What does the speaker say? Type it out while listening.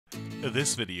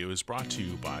This video is brought to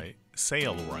you by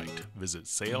Sailrite. Visit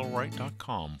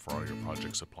sailrite.com for all your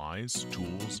project supplies,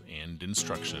 tools, and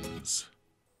instructions.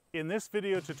 In this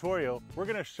video tutorial, we're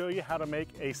going to show you how to make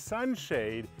a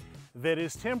sunshade that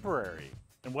is temporary.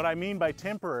 And what I mean by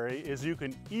temporary is you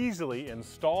can easily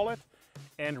install it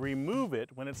and remove it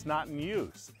when it's not in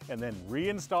use, and then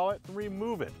reinstall it and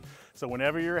remove it. So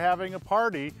whenever you're having a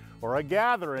party or a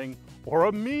gathering or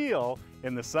a meal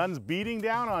and the sun's beating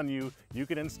down on you, you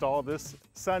can install this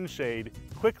sunshade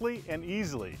quickly and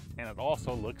easily, and it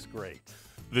also looks great.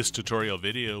 This tutorial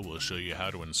video will show you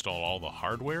how to install all the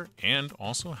hardware and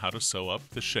also how to sew up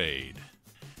the shade.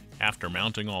 After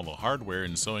mounting all the hardware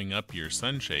and sewing up your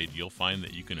sunshade, you'll find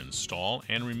that you can install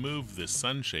and remove this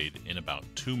sunshade in about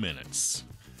 2 minutes.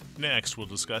 Next, we'll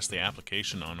discuss the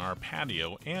application on our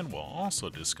patio, and we'll also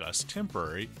discuss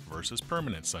temporary versus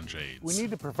permanent sunshades. We need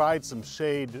to provide some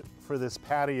shade for this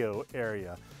patio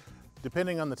area.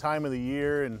 Depending on the time of the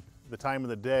year and the time of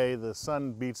the day, the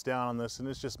sun beats down on this and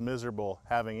it's just miserable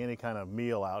having any kind of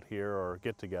meal out here or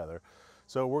get together.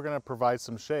 So we're going to provide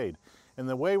some shade. And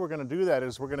the way we're going to do that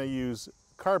is we're going to use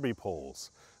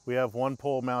Carbiepoles. We have one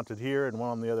pole mounted here and one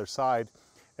on the other side.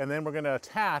 And then we're going to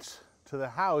attach to the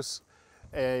house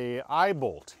a eye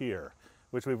bolt here,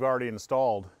 which we've already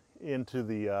installed into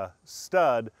the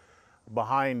stud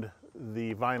behind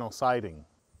the vinyl siding.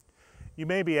 You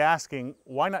may be asking,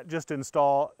 why not just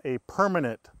install a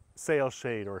permanent sail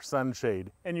shade or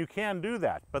sunshade? And you can do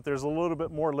that, but there's a little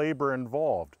bit more labor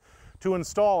involved. To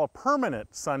install a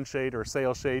permanent sunshade or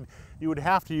sail shade, you would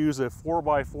have to use a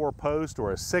 4x4 post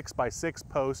or a 6x6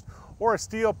 post or a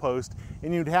steel post,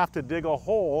 and you'd have to dig a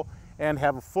hole and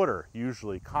have a footer,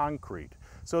 usually concrete.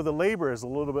 So the labor is a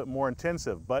little bit more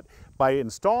intensive, but by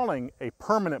installing a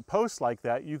permanent post like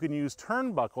that, you can use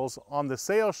turnbuckles on the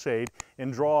sail shade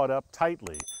and draw it up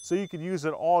tightly. So you could use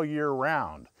it all year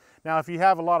round. Now, if you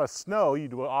have a lot of snow,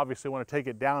 you'd obviously want to take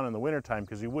it down in the wintertime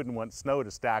because you wouldn't want snow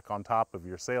to stack on top of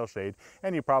your sail shade,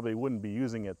 and you probably wouldn't be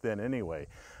using it then anyway.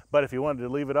 But if you wanted to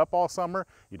leave it up all summer,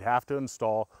 you'd have to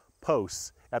install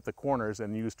posts at the corners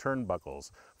and use turnbuckles.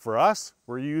 For us,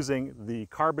 we're using the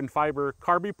carbon fiber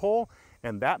Carbiepole,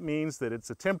 and that means that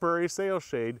it's a temporary sail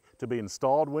shade to be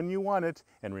installed when you want it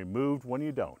and removed when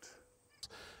you don't.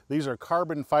 These are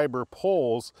carbon fiber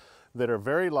poles that are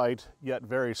very light yet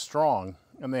very strong,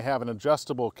 and they have an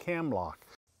adjustable cam lock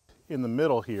in the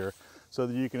middle here so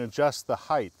that you can adjust the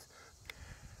height.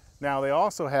 Now they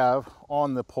also have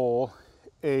on the pole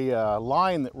a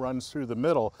line that runs through the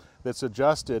middle that's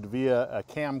adjusted via a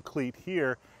cam cleat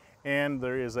here, and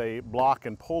there is a block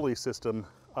and pulley system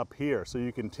up here, so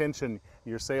you can tension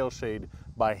your sail shade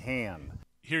by hand.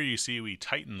 Here you see we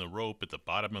tighten the rope at the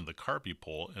bottom of the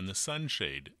Carbiepole and the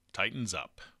sunshade tightens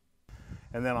up.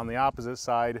 And then on the opposite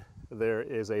side there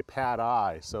is a pad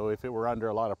eye, so if it were under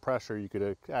a lot of pressure you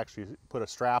could actually put a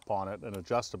strap on it, an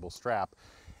adjustable strap,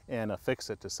 and affix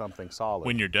it to something solid.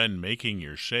 When you're done making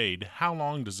your shade, how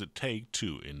long does it take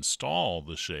to install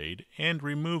the shade and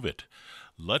remove it?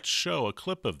 Let's show a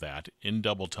clip of that in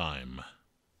double time.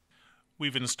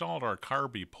 We've installed our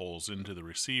Carbiepoles into the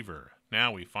receiver.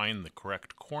 Now we find the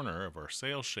correct corner of our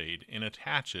sail shade and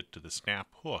attach it to the snap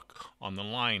hook on the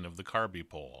line of the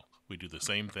Carbiepole. We do the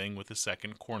same thing with the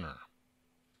second corner.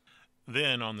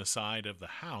 Then on the side of the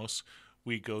house,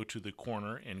 we go to the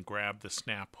corner and grab the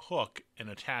snap hook and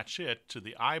attach it to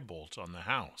the eye bolt on the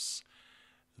house.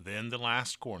 Then the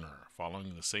last corner,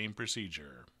 following the same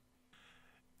procedure.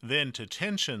 Then to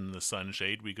tension the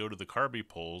sunshade, we go to the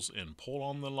Carbiepoles and pull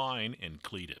on the line and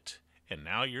cleat it. And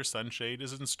now your sunshade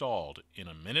is installed in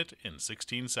 1 minute and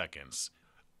 16 seconds.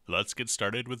 Let's get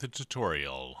started with the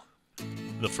tutorial.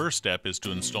 The first step is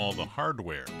to install the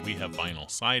hardware. We have vinyl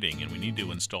siding and we need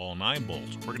to install an eye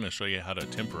bolt. We're going to show you how to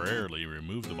temporarily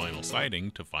remove the vinyl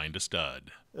siding to find a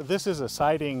stud. This is a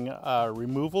siding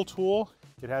removal tool.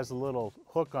 It has a little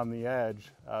hook on the edge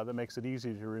that makes it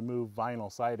easy to remove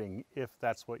vinyl siding if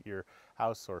that's what your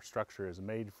house or structure is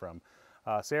made from.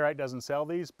 Sailrite doesn't sell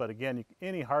these, but again,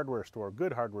 any hardware store,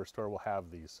 good hardware store, will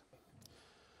have these.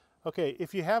 Okay,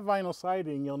 if you have vinyl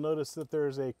siding, you'll notice that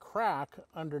there's a crack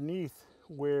underneath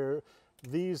where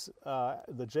these,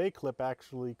 the J-clip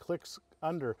actually clicks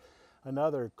under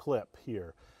another clip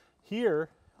here. Here,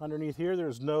 underneath here,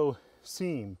 there's no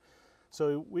seam.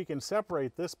 So we can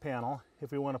separate this panel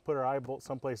if we want to put our eye bolt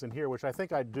someplace in here, which I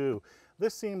think I do.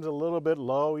 This seems a little bit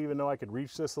low, even though I could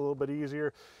reach this a little bit easier.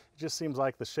 It just seems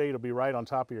like the shade will be right on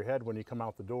top of your head when you come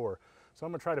out the door. So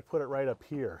I'm going to try to put it right up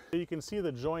here. You can see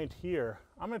the joint here.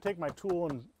 I'm going to take my tool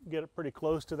and get it pretty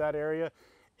close to that area,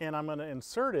 and I'm going to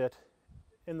insert it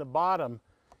in the bottom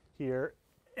here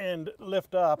and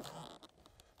lift up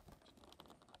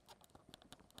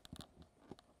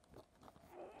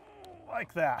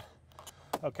like that.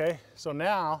 Okay, so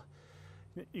now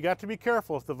you got to be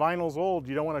careful. If the vinyl's old,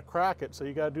 you don't want to crack it, so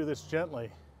you got to do this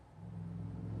gently.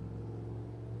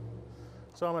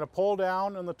 So I'm going to pull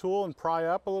down on the tool and pry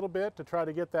up a little bit to try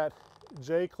to get that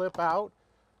J clip out.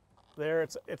 There,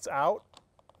 it's out,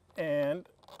 and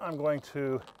I'm going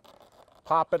to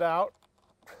pop it out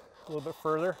a little bit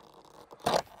further.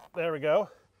 There we go.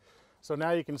 So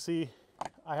now you can see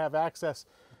I have access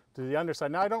to the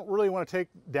underside. Now I don't really want to take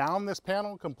down this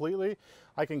panel completely.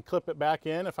 I can clip it back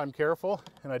in if I'm careful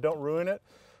and I don't ruin it.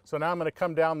 So now I'm going to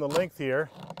come down the length here,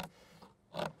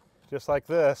 just like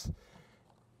this,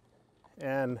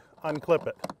 and unclip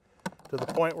it to the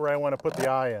point where I want to put the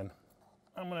eye in.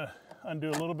 I'm going to undo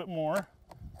a little bit more.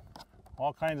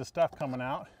 All kinds of stuff coming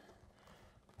out.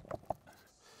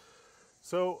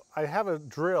 So I have a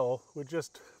drill with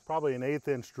just probably an 1/8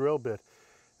 inch drill bit.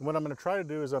 And what I'm going to try to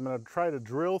do is I'm going to try to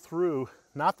drill through,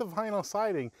 not the vinyl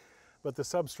siding, but the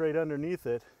substrate underneath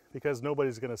it, because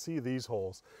nobody's going to see these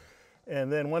holes.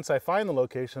 And then once I find the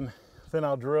location, then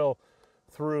I'll drill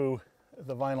through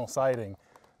the vinyl siding.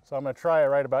 So I'm going to try it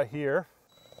right about here.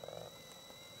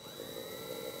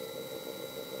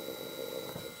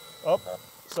 Oh,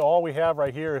 so all we have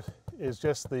right here is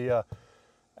just the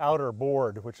outer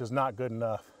board, which is not good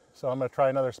enough. So I'm going to try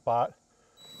another spot.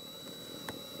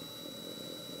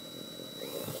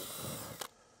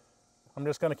 I'm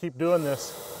just going to keep doing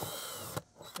this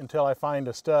until I find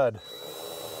a stud.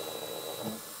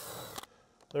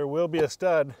 There will be a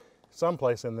stud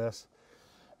someplace in this,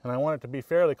 and I want it to be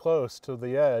fairly close to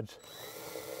the edge.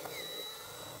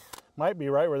 Might be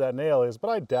right where that nail is, but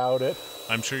I doubt it.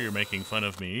 I'm sure you're making fun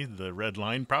of me. The red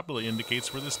line probably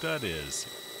indicates where the stud is.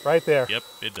 Right there. Yep,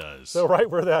 it does. So right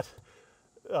where that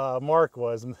mark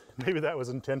was, maybe that was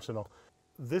intentional.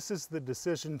 This is the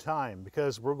decision time,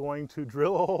 because we're going to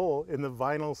drill a hole in the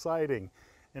vinyl siding,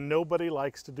 and nobody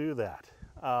likes to do that.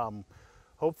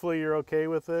 Hopefully you're okay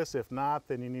with this. If not,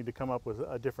 then you need to come up with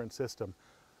a different system.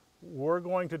 We're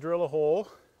going to drill a hole,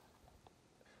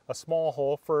 a small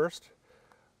hole first,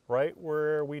 right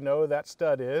where we know that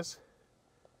stud is,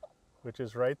 which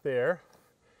is right there.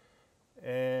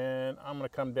 And I'm going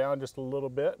to come down just a little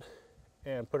bit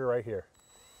and put it right here.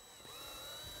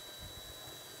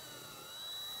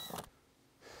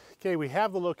 Okay, we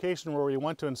have the location where we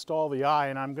want to install the eye,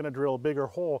 and I'm going to drill a bigger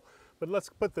hole, but let's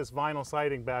put this vinyl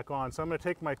siding back on. So I'm going to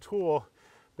take my tool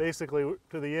basically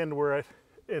to the end where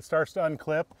it starts to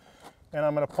unclip, and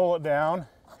I'm going to pull it down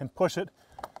and push it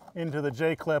into the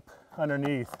J-clip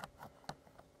underneath.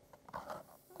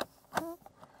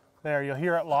 There, you'll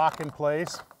hear it lock in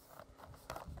place.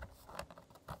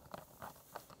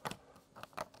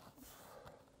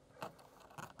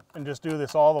 And just do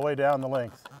this all the way down the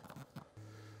length.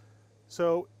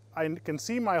 So I can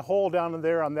see my hole down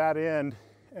there on that end,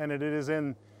 and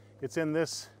it's in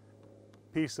this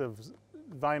piece of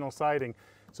vinyl siding.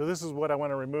 So this is what I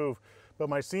want to remove. But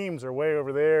my seams are way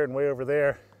over there and way over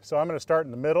there. So I'm going to start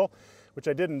in the middle, which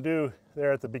I didn't do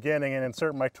there at the beginning, and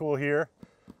insert my tool here.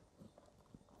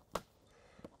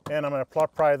 And I'm going to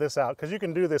pry this out, because you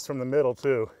can do this from the middle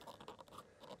too.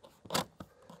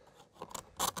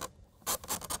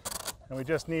 And we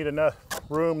just need enough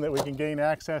room that we can gain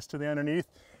access to the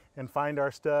underneath and find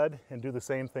our stud, and do the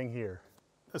same thing here.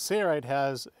 The Sailrite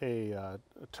has a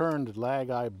turned lag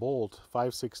eye bolt,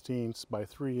 5/16 by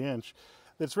 3 inch,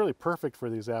 that's really perfect for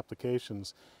these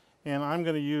applications. And I'm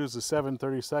going to use a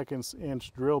 7/32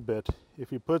 inch drill bit.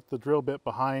 If you put the drill bit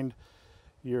behind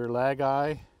your lag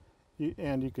eye,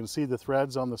 and you can see the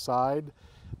threads on the side,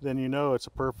 then you know it's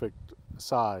a perfect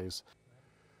size.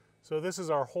 So this is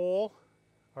our hole,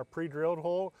 our pre-drilled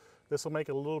hole. This will make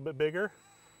it a little bit bigger,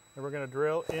 and we're going to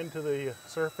drill into the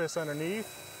surface underneath,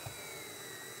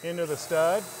 into the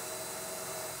stud.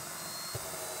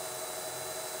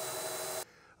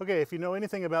 Okay, if you know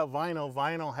anything about vinyl,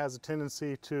 vinyl has a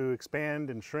tendency to expand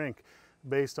and shrink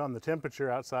based on the temperature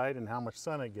outside and how much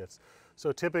sun it gets.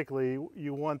 So typically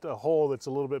you want a hole that's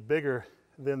a little bit bigger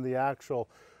than the actual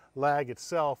lag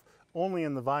itself, only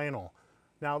in the vinyl.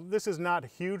 Now this is not a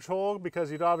huge hole, because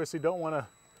you obviously don't want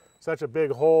such a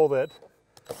big hole that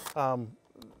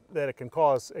it can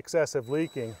cause excessive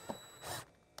leaking.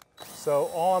 So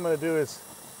all I'm going to do is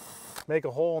make a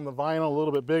hole in the vinyl a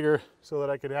little bit bigger so that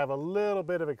I could have a little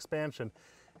bit of expansion.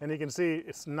 And you can see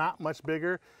it's not much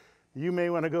bigger. You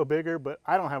may want to go bigger, but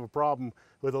I don't have a problem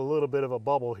with a little bit of a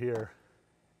bubble here.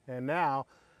 And now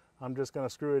I'm just going to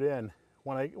screw it in.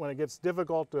 When it gets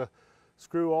difficult to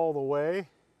screw all the way,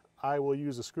 I will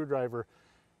use a screwdriver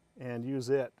and use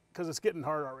it, because it's getting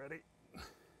hard already.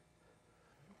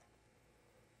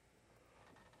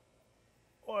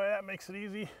 Boy, that makes it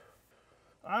easy.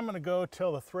 I'm going to go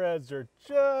till the threads are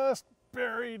just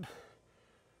buried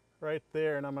right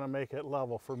there, and I'm going to make it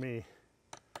level for me.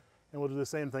 And we'll do the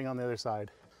same thing on the other side.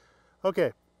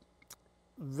 Okay,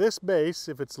 this base,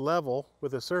 if it's level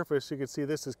with the surface, you can see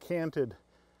this is canted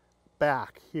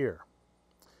back here.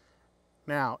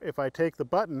 Now, if I take the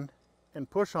button and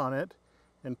push on it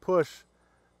and push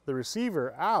the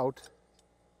receiver out,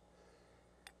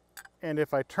 and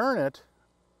if I turn it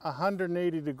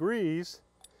 180 degrees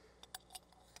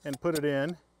and put it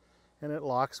in, and it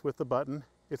locks with the button,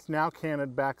 it's now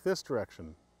canted back this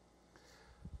direction.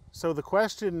 So the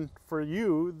question for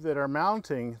you that are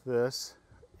mounting this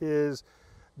is,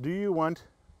 do you want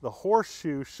the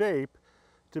horseshoe shape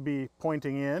to be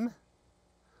pointing in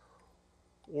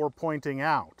or pointing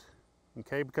out?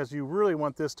 Okay, because you really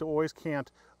want this to always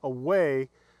cant away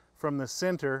from the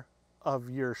center of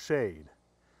your shade.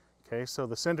 Okay, so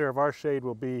the center of our shade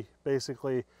will be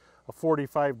basically a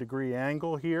 45-degree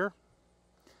angle here.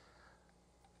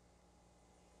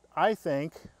 I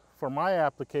think for my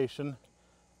application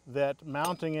that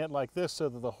mounting it like this so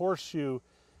that the horseshoe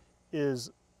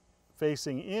is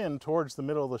facing in towards the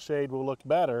middle of the shade will look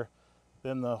better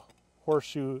than the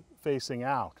horseshoe facing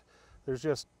out. There's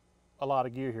just a lot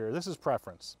of gear here. This is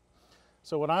preference.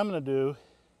 So what I'm going to do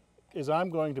is I'm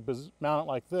going to mount it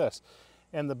like this.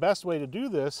 And the best way to do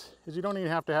this is you don't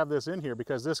even have to have this in here,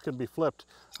 because this can be flipped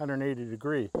 180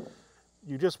 degree.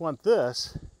 You just want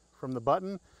this from the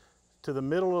button to the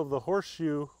middle of the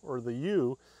horseshoe or the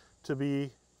U to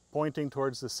be pointing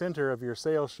towards the center of your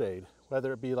sail shade,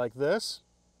 whether it be like this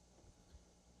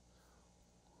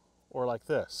or like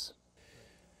this.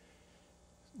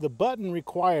 The button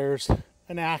requires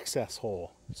an access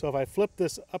hole. So if I flip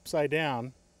this upside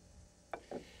down,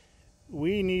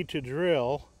 we need to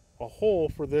drill a hole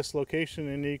for this location,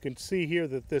 and you can see here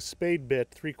that this spade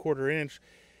bit, 3/4 inch,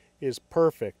 is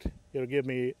perfect. It'll give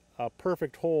me a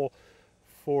perfect hole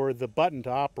for the button to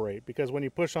operate, because when you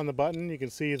push on the button you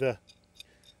can see the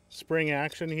spring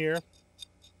action here.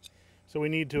 So we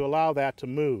need to allow that to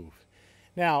move.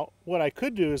 Now what I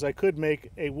could do is I could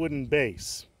make a wooden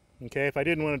base. Okay, if I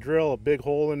didn't want to drill a big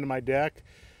hole into my deck,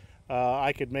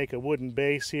 I could make a wooden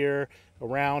base here, a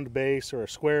round base or a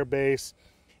square base,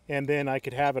 and then I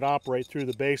could have it operate through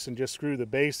the base and just screw the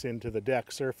base into the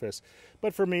deck surface.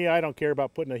 But for me, I don't care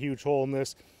about putting a huge hole in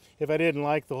this. If I didn't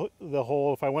like the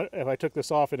hole, if I took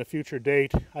this off in a future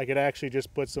date, I could actually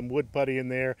just put some wood putty in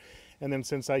there, and then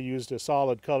since I used a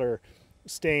solid color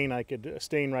stain, I could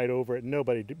stain right over it and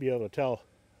nobody would be able to tell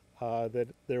that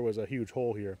there was a huge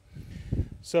hole here.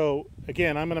 So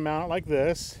again, I'm going to mount it like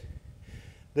this.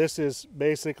 This is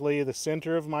basically the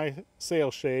center of my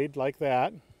sail shade, like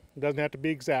that. It doesn't have to be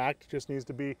exact, it just needs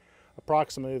to be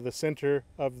approximately the center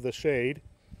of the shade.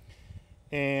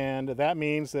 And that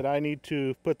means that I need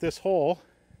to put this hole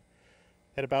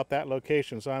at about that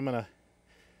location. So I'm going to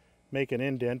make an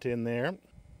indent in there.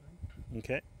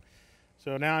 Okay.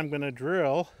 So now I'm going to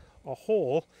drill a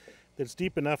hole that's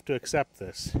deep enough to accept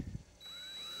this.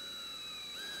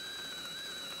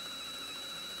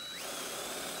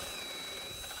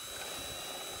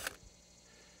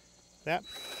 That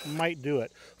might do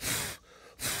it.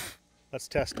 Let's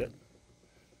test it.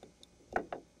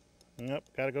 Yep,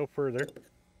 gotta go further.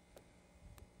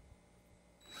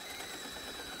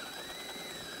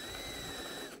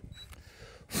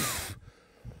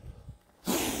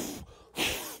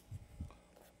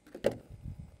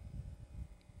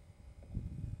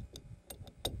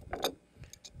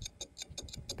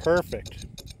 Perfect,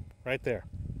 right there.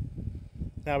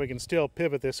 Now we can still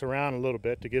pivot this around a little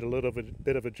bit to get a little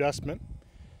bit of adjustment.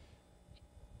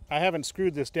 I haven't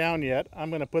screwed this down yet. I'm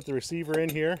going to put the receiver in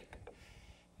here,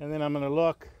 and then I'm going to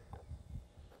look.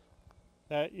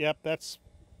 Yep, that's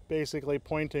basically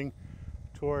pointing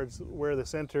towards where the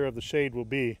center of the shade will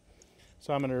be.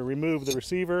 So I'm going to remove the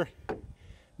receiver, and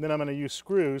then I'm going to use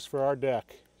screws for our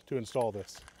deck to install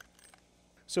this.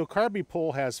 So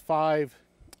Carbiepole has 5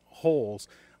 holes.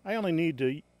 I only need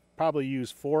to probably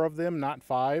use 4 of them, not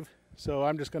 5. So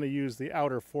I'm just going to use the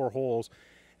outer 4 holes,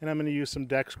 and I'm going to use some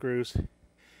deck screws,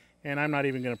 and I'm not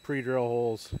even going to pre-drill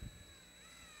holes.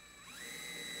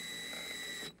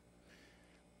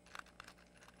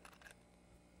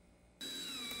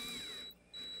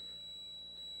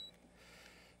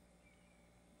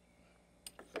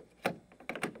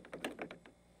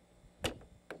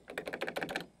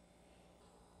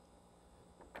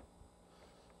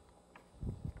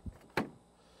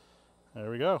 There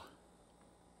we go.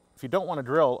 If you don't want to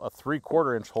drill a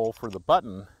 3/4 inch hole for the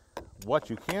button,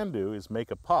 what you can do is make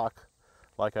a puck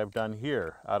like I've done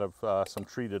here out of some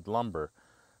treated lumber.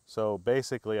 So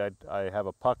basically I have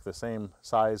a puck the same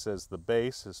size as the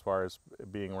base as far as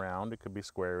being round. It could be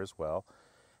square as well.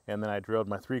 And then I drilled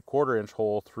my 3/4 inch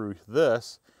hole through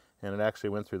this, and it actually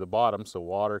went through the bottom so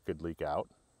water could leak out,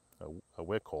 a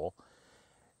wick hole.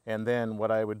 And then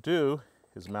what I would do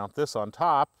is mount this on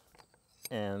top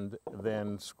and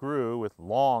then screw with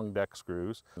long deck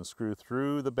screws and screw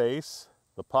through the base,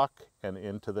 the puck, and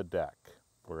into the deck,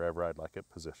 wherever I'd like it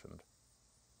positioned.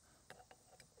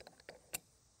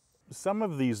 Some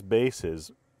of these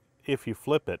bases, if you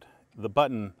flip it, the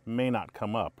button may not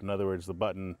come up. In other words, the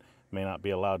button may not be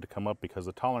allowed to come up because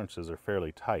the tolerances are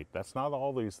fairly tight. That's not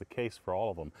always the case for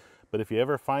all of them. But if you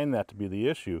ever find that to be the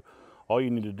issue, all you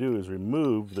need to do is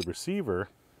remove the receiver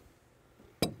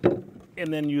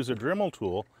and then use a Dremel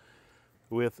tool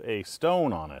with a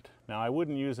stone on it. Now I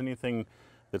wouldn't use anything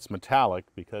that's metallic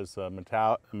because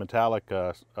metallic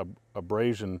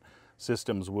abrasion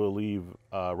systems will leave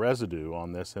residue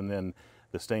on this, and then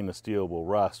the stainless steel will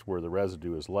rust where the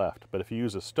residue is left. But if you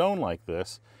use a stone like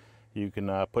this, you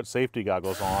can put safety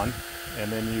goggles on,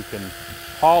 and then you can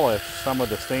polish some of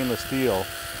the stainless steel,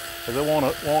 because it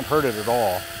won't hurt it at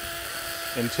all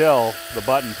until the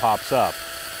button pops up.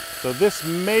 So this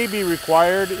may be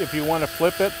required if you want to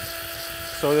flip it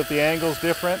so that the angle's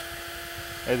different.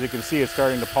 As you can see, it's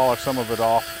starting to polish some of it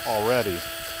off already,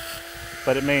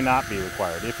 but it may not be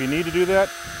required. If you need to do that,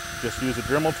 just use a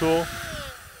Dremel tool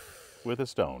with a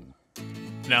stone.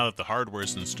 Now that the hardware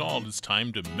is installed, it's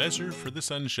time to measure for the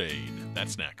sunshade.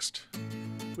 That's next.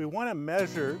 We want to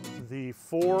measure the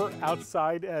 4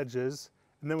 outside edges,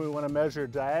 and then we want to measure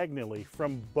diagonally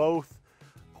from both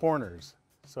corners,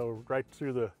 so right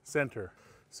through the center.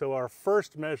 So our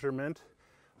first measurement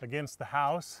against the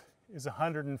house is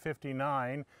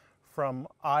 159 from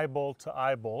eye bolt to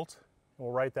eye bolt.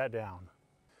 We'll write that down.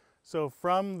 So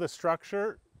from the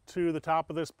structure to the top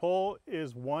of this pole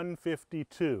is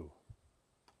 152.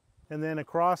 And then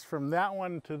across from that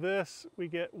one to this, we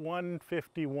get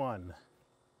 151.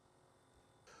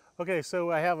 Okay,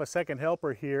 so I have a second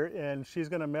helper here, and she's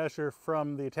going to measure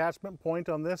from the attachment point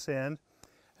on this end,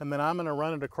 and then I'm going to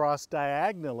run it across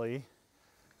diagonally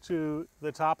to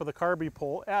the top of the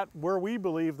Carbiepole at where we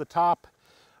believe the top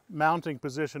mounting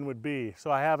position would be.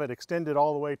 So I have it extended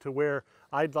all the way to where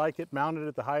I'd like it mounted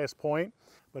at the highest point,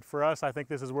 but for us, I think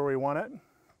this is where we want it.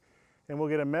 And we'll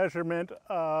get a measurement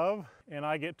of, and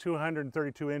I get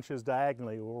 232 inches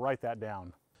diagonally. We'll write that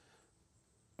down.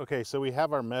 Okay, so we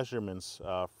have our measurements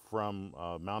from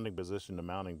mounting position to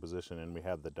mounting position, and we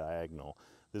have the diagonal.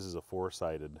 This is a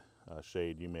 4-sided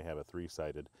shade. You may have a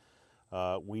 3-sided.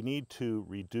 We need to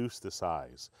reduce the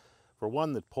size. For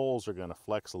one, the poles are going to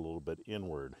flex a little bit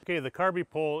inward. Okay, the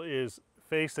Carbiepole is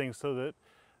facing so that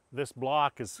this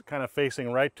block is kind of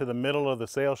facing right to the middle of the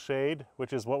sail shade,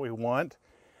 which is what we want.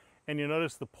 And you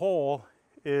notice the pole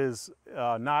is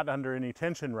not under any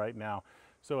tension right now,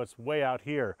 so it's way out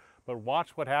here. But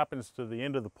watch what happens to the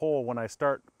end of the pole when I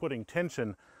start putting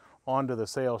tension onto the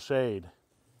sail shade.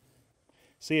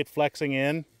 See it flexing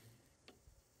in?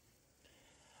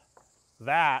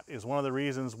 That is one of the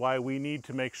reasons why we need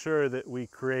to make sure that we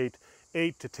create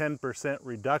 8 to 10%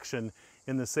 reduction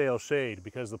in the sail shade,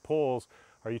 because the poles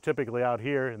are typically out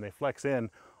here and they flex in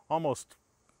almost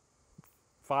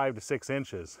 5 to 6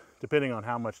 inches, depending on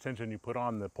how much tension you put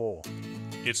on the pole.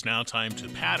 It's now time to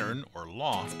pattern or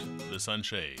loft the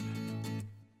sunshade.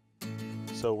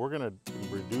 So we're going to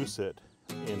reduce it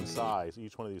in size,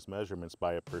 each one of these measurements,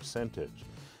 by a percentage.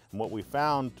 And what we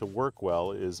found to work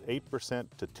well is 8%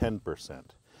 to 10%.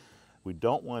 We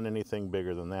don't want anything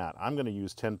bigger than that. I'm going to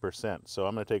use 10%. So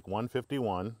I'm going to take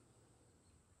 151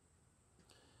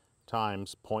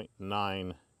 times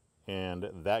 0.9, and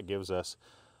that gives us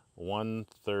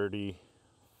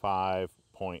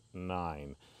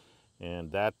 135.9.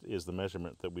 And that is the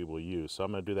measurement that we will use. So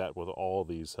I'm going to do that with all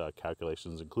these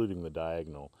calculations, including the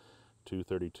diagonal.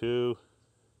 232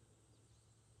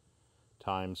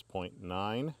 times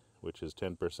 0.9, which is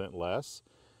 10% less,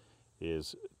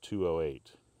 is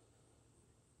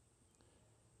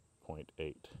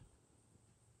 208.8.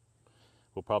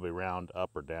 We'll probably round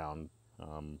up or down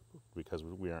because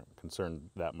we aren't concerned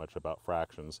that much about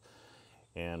fractions,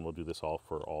 and we'll do this all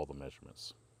for all the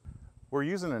measurements. We're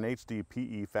using an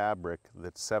HDPE fabric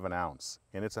that's 7 ounce,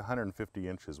 and it's 150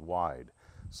 inches wide.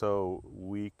 So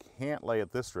we can't lay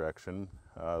it this direction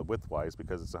widthwise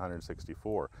because it's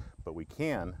 164, but we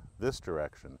can this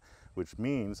direction, which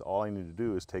means all I need to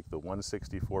do is take the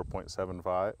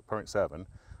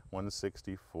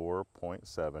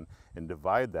 164.7 and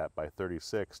divide that by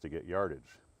 36 to get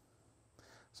yardage.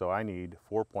 So I need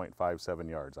 4.57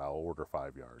 yards. I'll order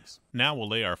 5 yards. Now we'll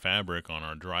lay our fabric on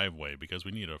our driveway because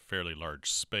we need a fairly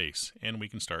large space, and we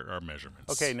can start our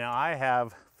measurements. Okay, now I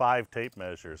have 5 tape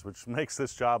measures, which makes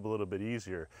this job a little bit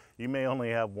easier. You may only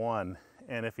have one,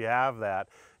 and if you have that,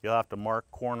 you'll have to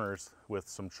mark corners with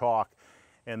some chalk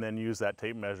and then use that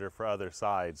tape measure for other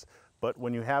sides. But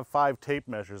when you have 5 tape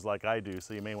measures like I do,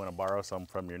 so you may want to borrow some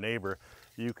from your neighbor,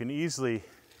 you can easily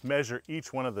measure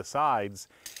each one of the sides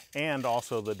and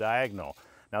also the diagonal.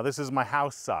 Now this is my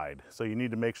house side, so you need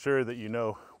to make sure that you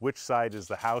know which side is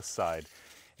the house side.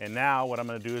 And now what I'm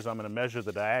going to do is I'm going to measure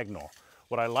the diagonal.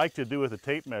 What I like to do with the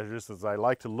tape measures is I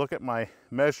like to look at my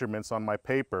measurements on my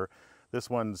paper. This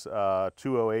one's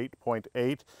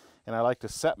 208.8, and I like to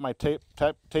set my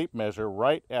tape measure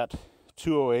right at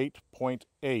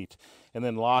 208.8 and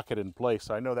then lock it in place.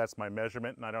 So I know that's my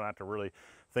measurement and I don't have to really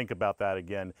think about that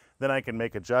again. Then I can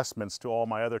make adjustments to all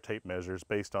my other tape measures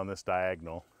based on this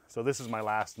diagonal. So this is my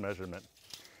last measurement.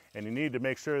 And you need to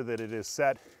make sure that it is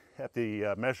set at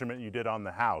the measurement you did on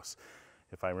the house.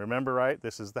 If I remember right,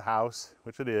 this is the house,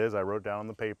 which it is. I wrote down on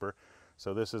the paper.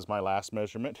 So this is my last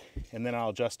measurement. And then I'll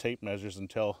adjust tape measures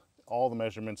until all the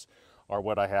measurements are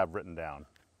what I have written down.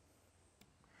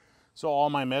 So all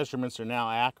my measurements are now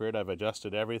accurate. I've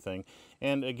adjusted everything.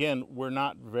 And again, we're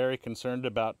not very concerned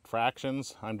about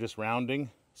fractions. I'm just rounding.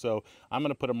 So I'm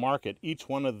going to put a mark at each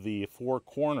one of the 4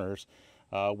 corners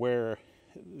where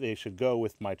they should go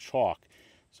with my chalk.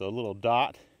 So a little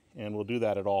dot, and we'll do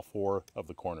that at all 4 of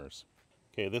the corners.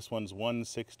 Okay, this one's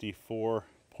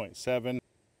 164.7.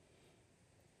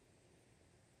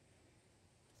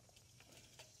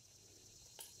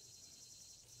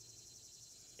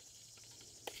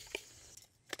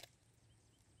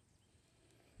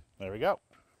 There we go.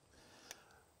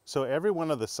 So every one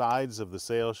of the sides of the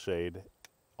sail shade,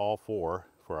 all 4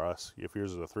 for us, if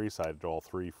yours is a 3-sided, all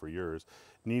 3 for yours,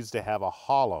 needs to have a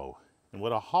hollow. And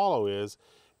what a hollow is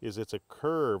it's a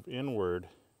curve inward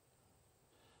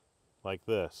like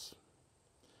this.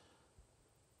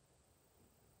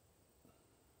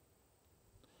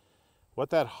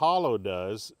 What that hollow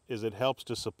does is it helps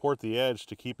to support the edge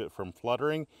to keep it from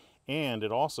fluttering, and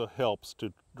it also helps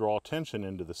to draw tension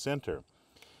into the center.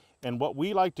 And what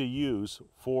we like to use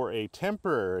for a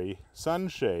temporary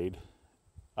sunshade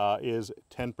is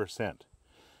 10%.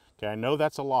 Okay, I know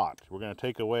that's a lot. We're going to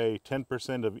take away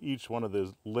 10% of each one of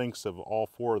the lengths of all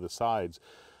 4 of the sides,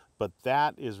 but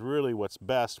that is really what's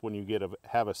best when you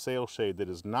have a sail shade that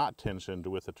is not tensioned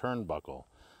with a turnbuckle.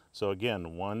 So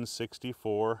again,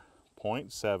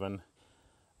 164.7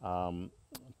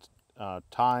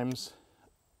 times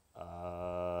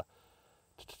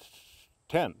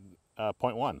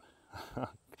 10.1.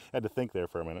 Had to think there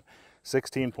for a minute.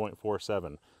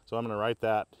 16.47. So I'm going to write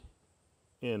that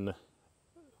in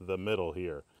the middle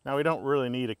here. Now we don't really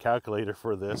need a calculator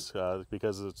for this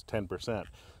because it's 10%.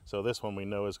 So this one we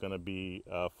know is going to be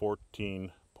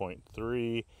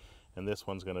 14.3, and this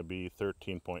one's going to be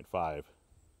 13.5.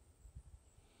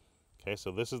 Okay,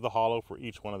 so this is the hollow for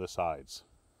each one of the sides.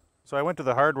 So I went to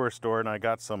the hardware store and I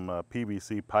got some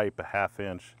PVC pipe, a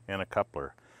 1/2 inch, and a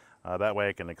coupler. That way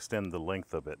I can extend the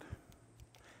length of it.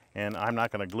 And I'm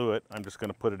not going to glue it, I'm just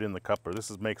going to put it in the coupler. This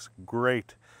makes a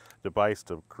great device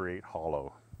to create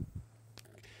hollow.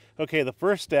 Okay, the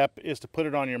first step is to put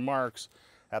it on your marks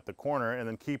at the corner and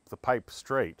then keep the pipe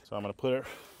straight. So I'm going to put it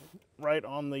right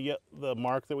on the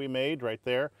mark that we made right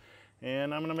there.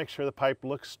 And I'm going to make sure the pipe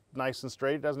looks nice and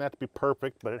straight. It doesn't have to be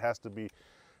perfect, but it has to be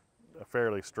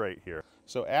fairly straight here.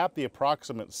 So at the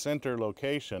approximate center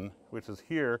location, which is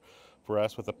here for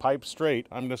us with the pipe straight,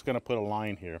 I'm just going to put a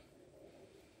line here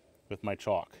with my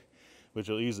chalk, which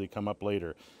will easily come up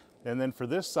later. And then for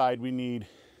this side, we need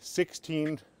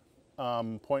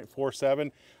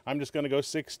 16.47. I'm just going to go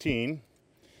 16.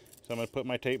 So I'm going to put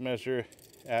my tape measure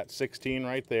at 16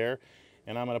 right there,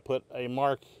 and I'm going to put a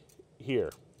mark here.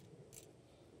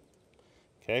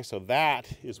 Okay, so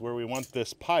that is where we want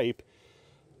this pipe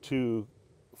to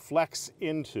flex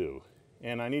into.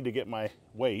 And I need to get my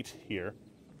weight here.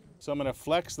 So I'm going to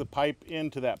flex the pipe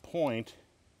into that point,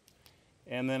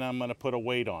 and then I'm going to put a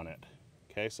weight on it.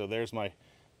 Okay, so there's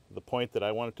the point that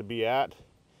I want it to be at.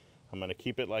 I'm going to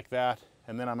keep it like that,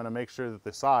 and then I'm going to make sure that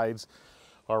the sides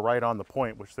are right on the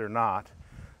point, which they're not.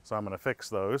 So I'm going to fix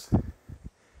those.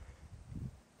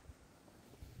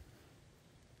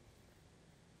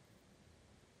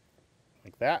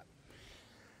 Like that.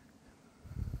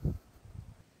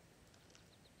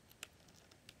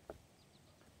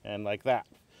 And like that.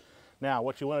 Now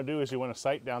what you want to do is you want to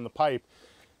sight down the pipe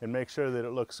and make sure that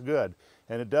it looks good.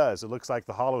 And it does. It looks like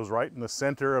the hollow is right in the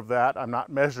center of that. I'm not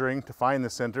measuring to find the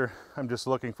center. I'm just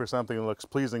looking for something that looks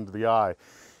pleasing to the eye.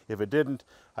 If it didn't,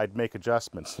 I'd make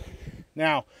adjustments.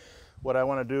 Now, what I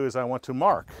want to do is I want to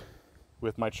mark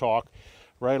with my chalk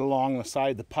right along the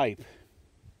side of the pipe.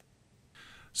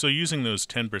 So using those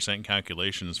 10%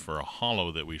 calculations for a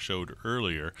hollow that we showed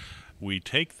earlier, we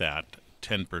take that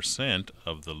 10%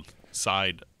 of the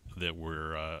side that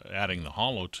we're adding the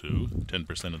hollow to,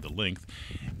 10% of the length,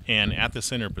 and at the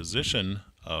center position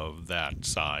of that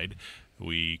side,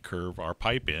 we curve our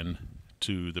pipe in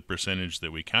to the percentage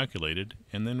that we calculated,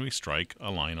 and then we strike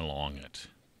a line along it.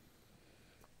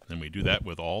 And we do that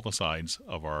with all the sides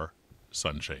of our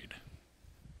sunshade.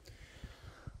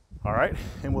 All right,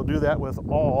 and we'll do that with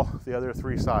all the other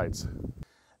 3 sides.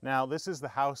 Now, this is the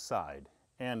house side,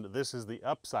 and this is the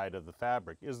upside of the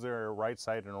fabric. Is there a right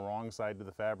side and a wrong side to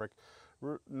the fabric?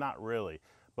 Not really.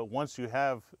 But once you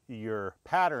have your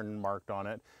pattern marked on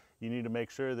it, you need to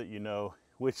make sure that you know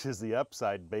which is the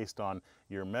upside based on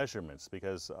your measurements,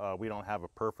 because we don't have a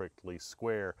perfectly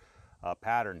square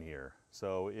pattern here.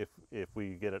 So if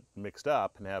we get it mixed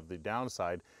up and have the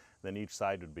downside, then each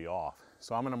side would be off.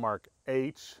 So I'm going to mark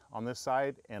H on this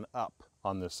side and up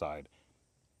on this side.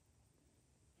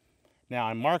 Now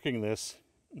I'm marking this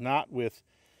not with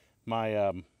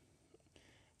my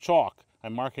chalk.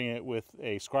 I'm marking it with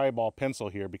a scribe ball pencil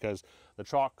here because the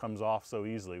chalk comes off so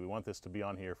easily. We want this to be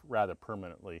on here rather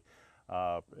permanently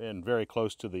and very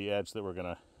close to the edge that we're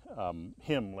going to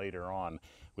hem later on,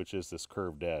 which is this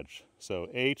curved edge. So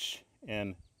H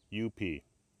and UP.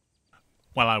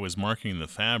 While I was marking the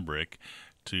fabric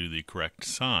to the correct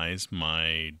size,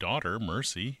 my daughter,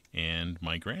 Mercy, and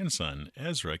my grandson,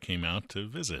 Ezra, came out to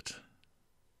visit.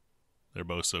 They're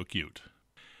both so cute.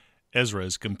 Ezra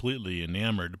is completely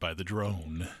enamored by the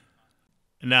drone.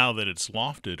 Now that it's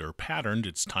lofted or patterned,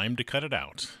 it's time to cut it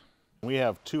out. We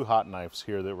have 2 hot knives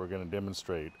here that we're going to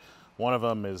demonstrate. One of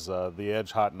them is the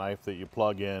edge hot knife that you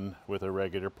plug in with a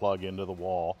regular plug into the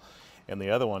wall, and the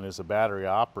other one is a battery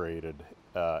operated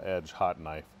edge hot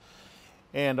knife.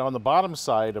 And on the bottom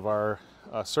side of our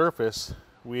surface,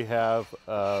 we have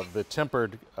the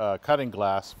tempered cutting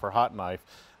glass for hot knife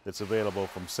that's available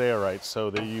from Sailrite, so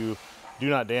that you do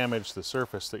not damage the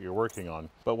surface that you're working on.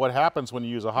 But what happens when you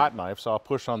use a hot knife, so I'll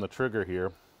push on the trigger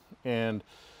here, and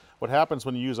what happens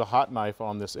when you use a hot knife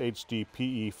on this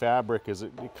HDPE fabric is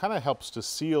it kind of helps to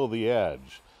seal the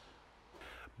edge.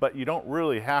 But you don't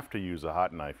really have to use a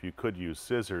hot knife. You could use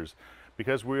scissors,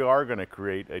 because we are going to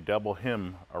create a double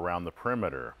hem around the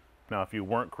perimeter. Now, if you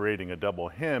weren't creating a double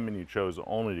hem and you chose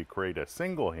only to create a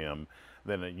single hem,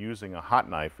 then using a hot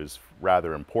knife is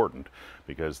rather important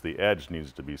because the edge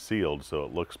needs to be sealed so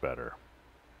it looks better.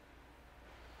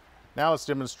 Now let's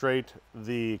demonstrate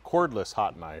the cordless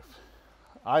hot knife.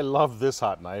 I love this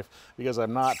hot knife because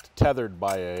I'm not tethered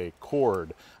by a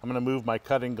cord. I'm going to move my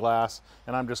cutting glass,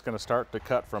 and I'm just going to start to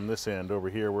cut from this end over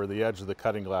here where the edge of the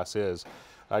cutting glass is.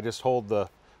 I just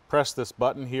press this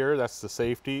button here, that's the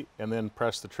safety, and then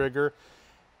press the trigger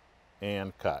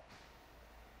and cut.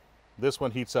 This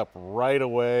one heats up right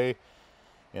away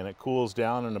and it cools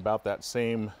down in about that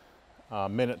same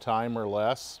minute time or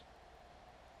less.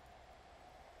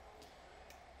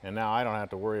 And now I don't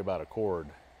have to worry about a cord.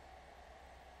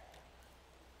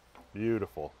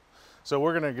 Beautiful. So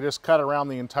we're going to just cut around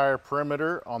the entire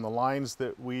perimeter on the lines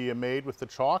that we made with the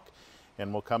chalk,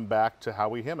 and we'll come back to how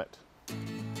we hem it.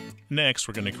 Next,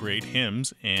 we're going to create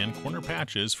hems and corner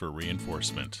patches for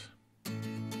reinforcement.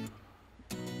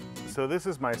 So this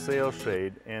is my sail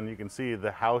shade, and you can see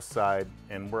the house side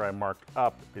and where I marked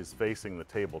up is facing the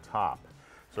tabletop.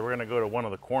 So we're going to go to one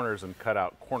of the corners and cut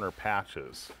out corner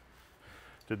patches.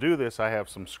 To do this, I have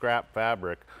some scrap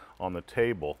fabric on the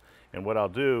table, and what I'll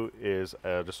do is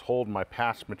just hold my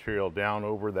patch material down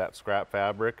over that scrap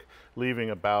fabric,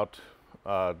 leaving about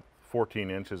 14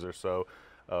 inches or so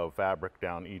of fabric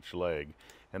down each leg.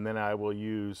 And then I will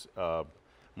use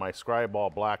my scribe ball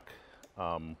black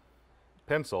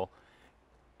pencil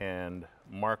and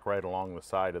mark right along the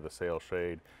side of the sail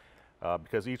shade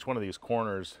because each one of these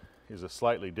corners is a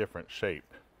slightly different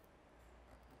shape.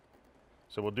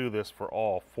 So we'll do this for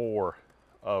all 4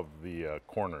 of the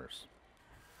corners.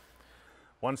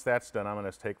 Once that's done, I'm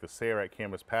going to take the Sailrite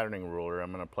canvas patterning ruler.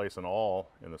 I'm going to place an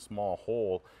awl in the small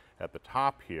hole at the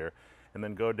top here, and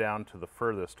then go down to the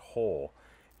furthest hole,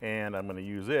 and I'm going to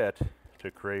use it to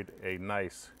create a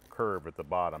nice curve at the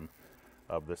bottom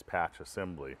of this patch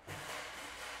assembly.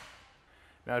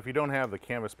 Now, if you don't have the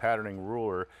canvas patterning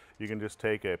ruler, you can just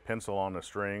take a pencil on a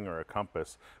string or a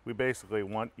compass. We basically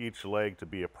want each leg to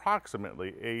be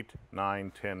approximately 8,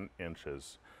 9, 10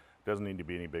 inches. Doesn't need to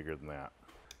be any bigger than that.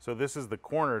 So this is the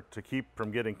corner. To keep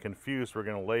from getting confused, we're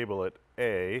going to label it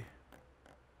A,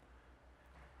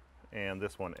 and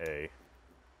this one A.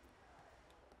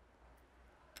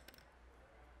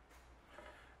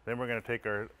 Then we're going to take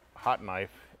our hot knife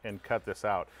and cut this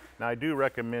out. Now I do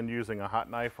recommend using a hot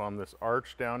knife on this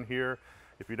arch down here.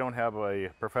 If you don't have a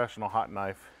professional hot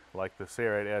knife like the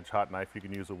Sailrite Edge hot knife, you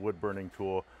can use a wood burning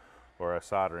tool or a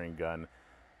soldering gun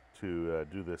to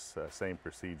do this same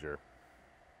procedure.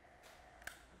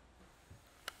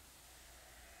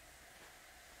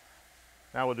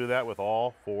 Now we'll do that with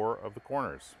all 4 of the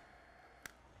corners.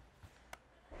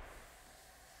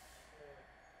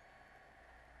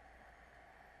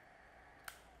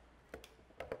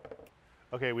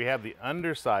 Okay, we have the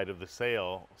underside of the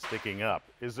sail sticking up.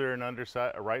 Is there an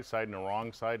underside, a right side and a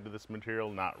wrong side to this material?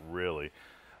 Not really.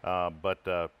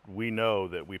 But we know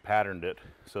that we patterned it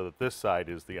so that this side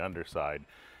is the underside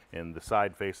and the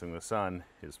side facing the sun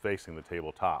is facing the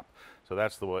tabletop. So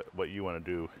that's what you want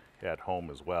to do at home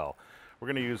as well. We're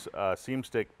going to use seam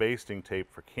stick basting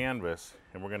tape for canvas,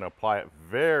 and we're going to apply it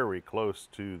very close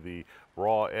to the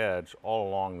raw edge all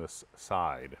along this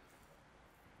side.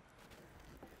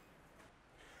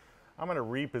 I'm going to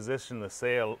reposition the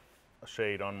sail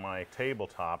shade on my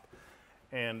tabletop,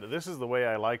 and this is the way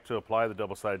I like to apply the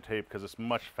double-sided tape because it's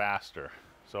much faster.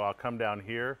 So I'll come down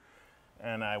here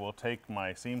and I will take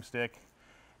my seam stick,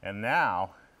 and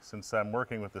now since I'm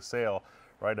working with the sail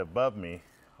right above me,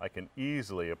 I can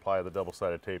easily apply the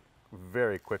double-sided tape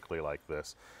very quickly like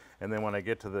this. And then when I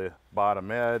get to the bottom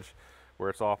edge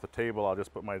where it's off the table, I'll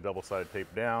just put my double-sided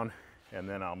tape down, and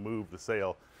then I'll move the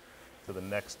sail to the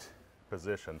next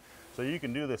position. So you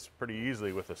can do this pretty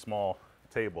easily with a small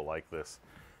table like this,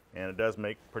 and it does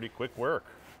make pretty quick work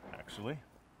actually.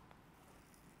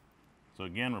 So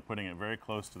again, we're putting it very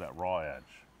close to that raw edge.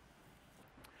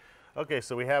 Okay,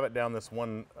 so we have it down this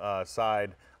one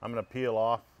side. I'm going to peel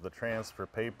off the transfer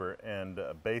paper and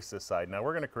baste this side. Now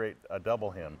we're going to create a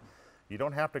double hem. You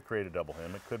don't have to create a double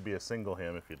hem. It could be a single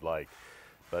hem if you'd like,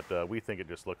 but we think it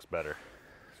just looks better.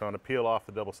 So I'm going to peel off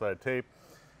the double-sided tape,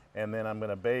 and then I'm going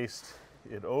to baste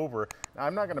it over. Now,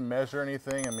 I'm not going to measure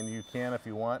anything. I mean, you can if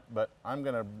you want, but I'm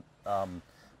going to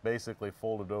basically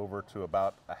fold it over to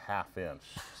about a 1/2 inch.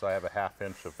 So I have a 1/2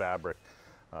 inch of fabric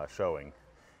showing,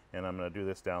 and I'm going to do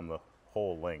this down the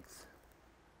whole length.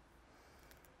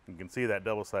 You can see that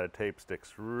double-sided tape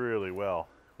sticks really well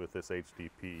with this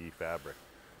HDPE fabric.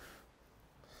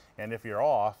 And if you're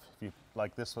off, if you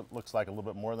like this looks like a little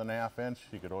bit more than a 1/2 inch,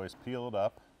 you could always peel it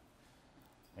up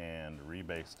and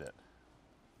rebaste it.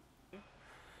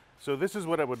 So this is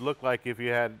what it would look like if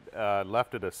you had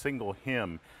left it a single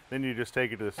hem. Then you just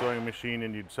take it to the sewing machine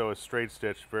and you'd sew a straight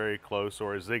stitch very close,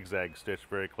 or a zigzag stitch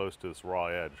very close to this raw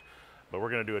edge. But we're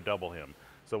going to do a double hem.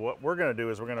 So what we're going to do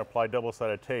is we're going to apply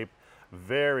double-sided tape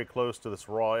very close to this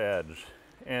raw edge.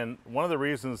 And one of the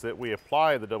reasons that we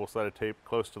apply the double-sided tape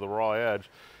close to the raw edge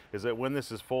is that when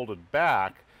this is folded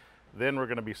back, then we're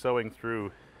going to be sewing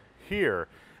through here,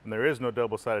 and there is no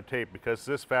double-sided tape because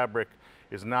this fabric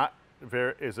is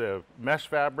a mesh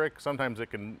fabric. Sometimes it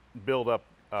can build up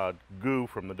goo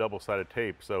from the double-sided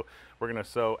tape. So we're going to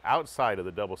sew outside of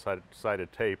the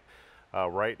double-sided tape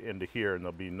right into here, and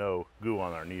there'll be no goo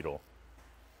on our needle.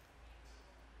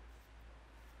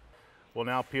 We'll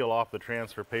now peel off the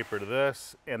transfer paper to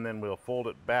this, and then we'll fold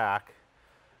it back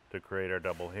to create our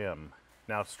double hem.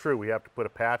 Now it's true we have to put a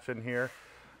patch in here,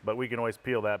 but we can always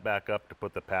peel that back up to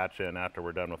put the patch in after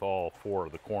we're done with all 4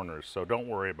 of the corners. So don't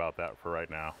worry about that for right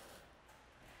now.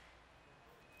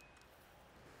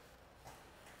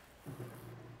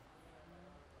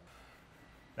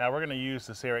 Now we're going to use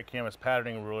the Sailrite canvas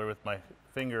patterning ruler with my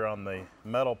finger on the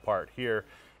metal part here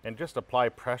and just apply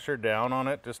pressure down on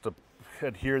it just to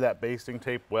adhere that basting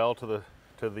tape well to the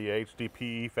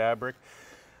HDPE fabric.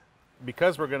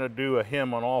 Because we're going to do a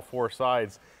hem on all 4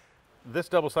 sides, this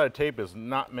double-sided tape is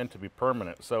not meant to be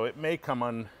permanent, so it may come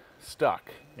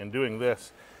unstuck, and doing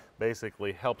this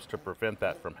basically helps to prevent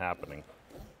that from happening.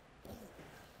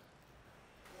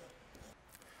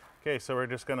 Okay, so we're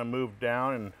just going to move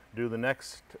down and do the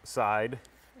next side.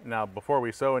 Now before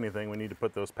we sew anything, we need to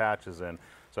put those patches in.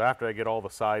 So after I get all the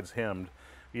sides hemmed,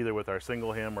 either with our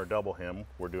single hem or double hem,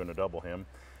 we're doing a double hem,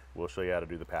 we'll show you how to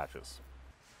do the patches.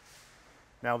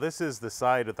 Now this is the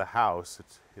side of the house.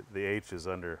 The H is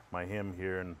under my hem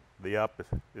here, and the up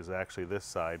is actually this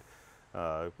side,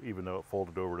 even though it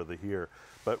folded over to the here.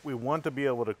 But we want to be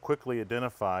able to quickly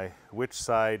identify which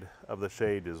side of the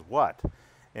shade is what.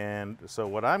 And so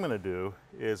what I'm going to do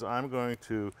is I'm going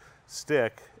to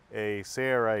stick a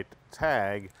Sailrite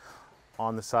tag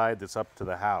on the side that's up to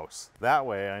the house. That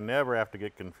way I never have to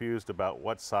get confused about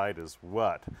what side is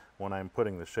what when I'm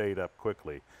putting the shade up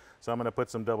quickly. So I'm going to put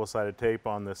some double-sided tape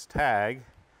on this tag,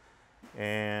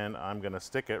 and I'm going to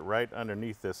stick it right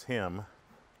underneath this hem.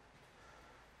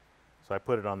 So I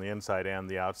put it on the inside and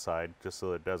the outside just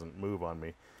so it doesn't move on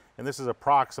me. And this is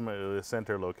approximately the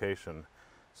center location.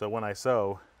 So when I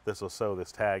sew, this will sew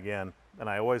this tag in, and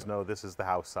I always know this is the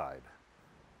house side.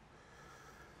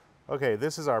 Okay,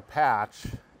 this is our patch,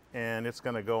 and it's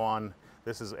going to go on.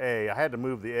 This is A. I had to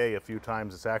move the A a few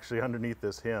times. It's actually underneath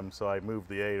this hem, so I moved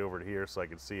the A over to here so I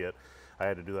could see it. I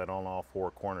had to do that on all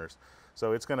four corners.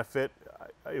 So it's going to fit.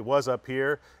 It was up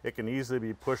here. It can easily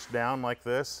be pushed down like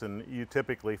this, and you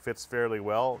typically fits fairly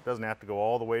well. It doesn't have to go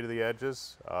all the way to the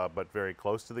edges, but very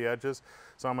close to the edges.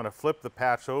 So I'm going to flip the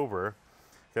patch over,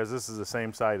 because this is the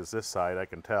same side as this side, I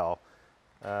can tell.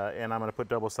 And I'm going to put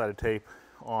double-sided tape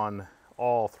on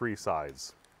all three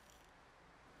sides.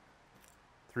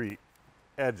 Three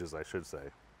edges, I should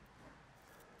say.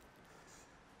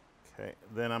 Okay,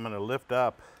 then I'm going to lift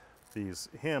up these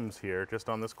hems here just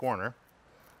on this corner,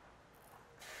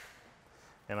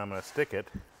 and I'm going to stick it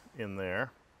in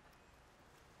there.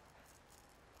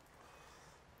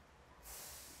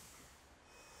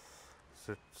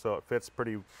 So it fits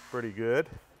pretty good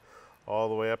all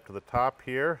the way up to the top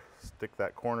here. Stick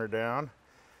that corner down.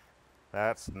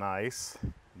 That's nice.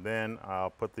 Then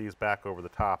I'll put these back over the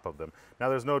top of them. Now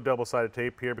there's no double-sided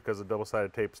tape here because the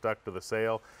double-sided tape stuck to the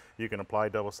sail. You can apply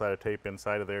double-sided tape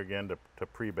inside of there again to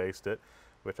pre-baste it,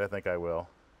 which I think I will.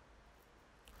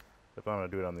 If I'm going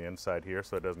to do it on the inside here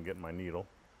so it doesn't get in my needle.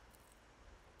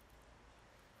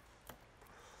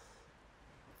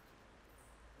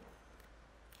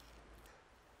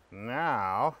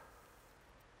 Now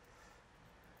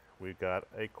we've got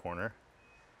a corner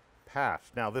patch.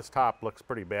 Now this top looks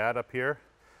pretty bad up here,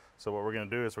 so what we're going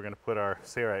to do is we're going to put our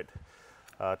Sailrite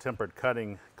tempered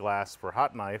cutting glass for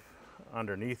hot knife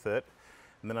underneath it,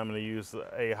 and then I'm going to use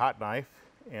a hot knife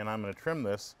and I'm going to trim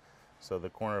this so the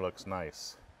corner looks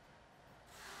nice.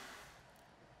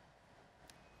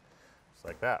 Just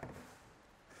like that.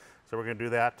 So we're going to do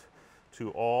that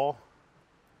to all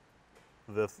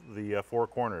the four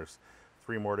corners.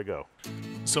 3 more to go.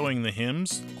 Sewing the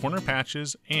hems, corner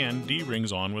patches, and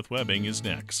D-rings on with webbing is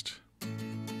next.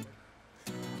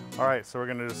 All right, so we're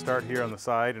going to start here on the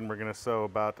side, and we're going to sew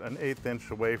about an 1/8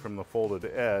 inch away from the folded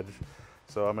edge.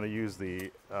 So I'm going to use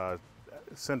the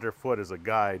center foot as a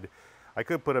guide. I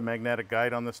could put a magnetic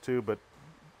guide on this too, but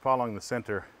following the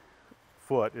center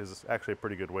foot is actually a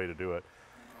pretty good way to do it.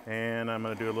 And I'm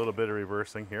going to do a little bit of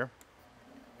reversing here.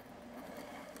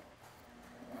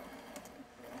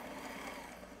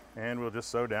 And we'll just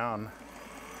sew down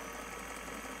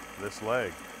this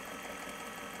leg.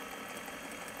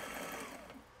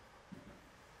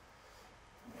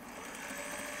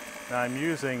 Now I'm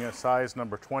using a size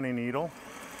number 20 needle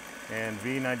and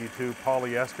V92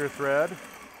 polyester thread,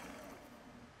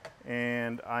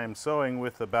 and I'm sewing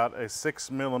with about a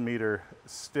 6mm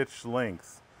stitch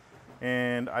length.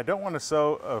 And I don't want to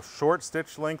sew a short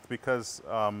stitch length because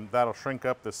that'll shrink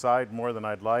up the side more than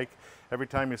I'd like. Every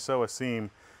time you sew a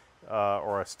seam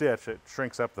or a stitch, it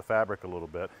shrinks up the fabric a little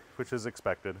bit, which is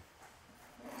expected.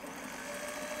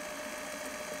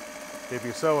 If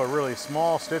you sew a really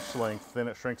small stitch length, then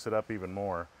it shrinks it up even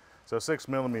more. So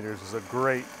 6mm is a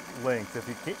great length.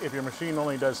 If your machine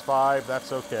only does 5,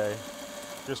 that's okay.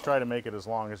 Just try to make it as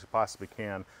long as you possibly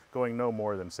can, going no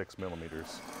more than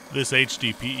 6mm. This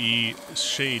HDPE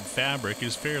shade fabric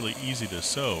is fairly easy to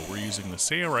sew. We're using the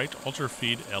Sailrite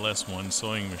UltraFeed LS1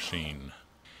 sewing machine.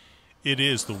 It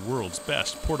is the world's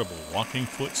best portable walking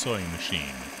foot sewing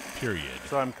machine, period.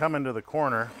 So I'm coming to the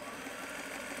corner,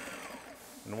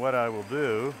 and what I will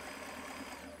do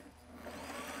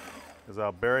is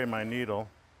I'll bury my needle.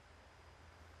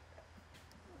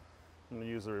 I'm going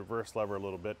to use the reverse lever a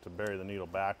little bit to bury the needle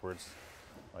backwards,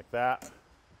 like that.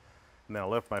 And then I'll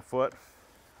lift my foot.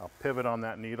 I'll pivot on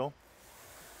that needle.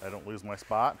 I don't lose my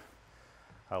spot.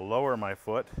 I'll lower my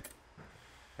foot,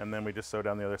 and then we just sew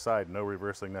down the other side. No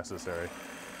reversing necessary.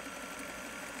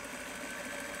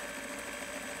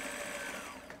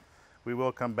 We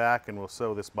will come back and we'll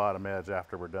sew this bottom edge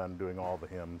after we're done doing all the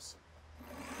hems.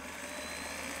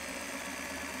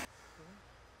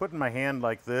 Putting my hand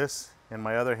like this and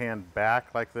my other hand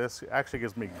back like this actually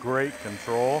gives me great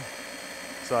control.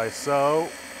 So I sew,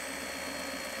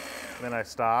 then I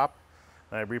stop,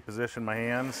 and I reposition my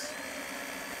hands.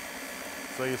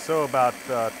 So you sew about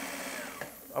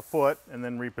a foot and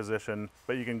then reposition,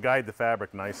 but you can guide the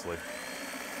fabric nicely.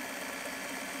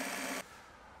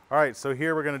 All right, so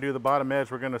here we're going to do the bottom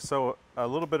edge. We're going to sew a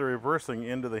little bit of reversing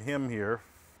into the hem here.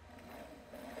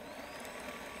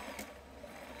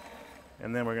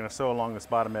 And then we're going to sew along this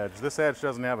bottom edge. This edge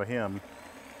doesn't have a hem,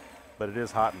 but it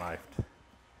is hot knifed.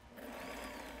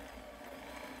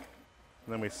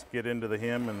 And then we get into the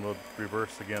hem and we'll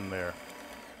reverse again there.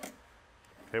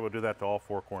 Okay, we'll do that to all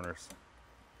 4 corners.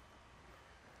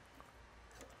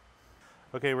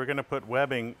 Okay, we're going to put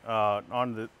webbing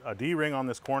on a D-ring on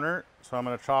this corner, so I'm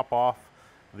going to chop off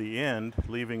the end,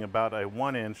 leaving about a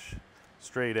 1-inch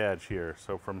straight edge here.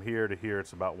 So from here to here,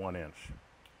 it's about 1 inch.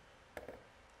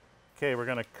 Okay, we're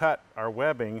going to cut our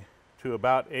webbing to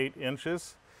about 8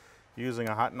 inches using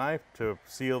a hot knife to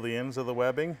seal the ends of the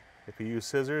webbing. If you use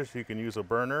scissors, you can use a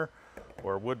burner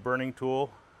or a wood burning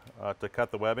tool to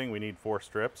cut the webbing. We need 4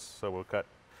 strips, so we'll cut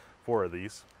 4 of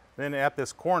these. Then at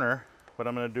this corner, what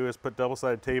I'm going to do is put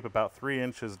double-sided tape about 3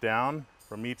 inches down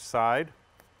from each side.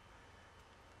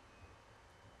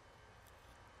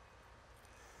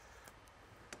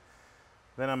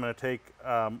 Then I'm going to take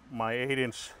my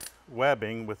 8-inch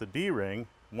webbing with a D-ring,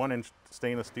 1-inch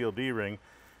stainless steel D-ring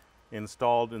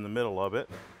installed in the middle of it.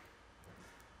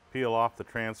 Peel off the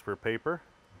transfer paper,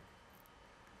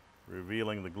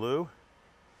 revealing the glue,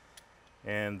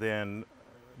 and then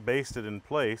baste it in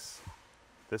place.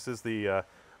 This is the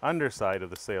underside of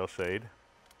the sail shade.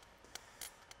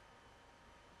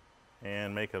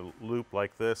 And make a loop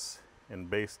like this and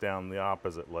baste down the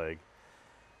opposite leg.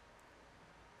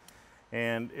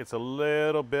 And it's a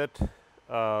little bit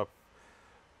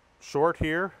short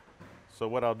here, so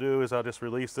what I'll do is I'll just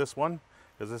release this one,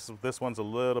 because this one's a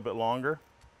little bit longer,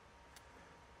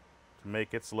 to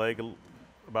make its leg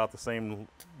about the same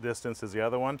distance as the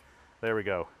other one. There we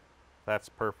go. That's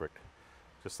perfect,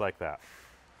 just like that.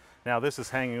 Now this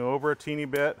is hanging over a teeny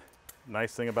bit.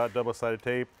 Nice thing about double-sided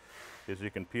tape is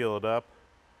you can peel it up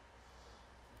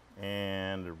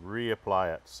and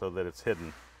reapply it so that it's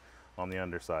hidden on the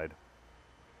underside.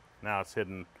 Now it's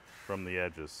hidden from the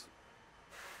edges.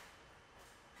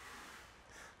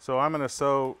 So I'm going to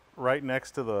sew right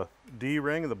next to the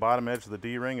D-ring, the bottom edge of the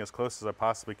D-ring, as close as I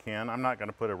possibly can. I'm not going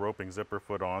to put a roping zipper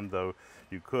foot on, though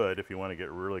you could if you want to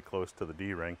get really close to the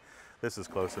D-ring. This is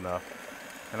close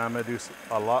enough. And I'm going to do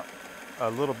a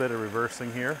little bit of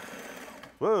reversing here.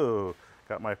 Whoa!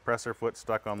 Got my presser foot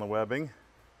stuck on the webbing.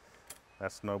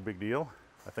 That's no big deal.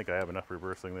 I think I have enough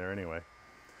reversing there anyway.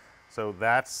 So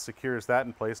that secures that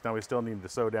in place. Now we still need to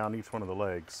sew down each one of the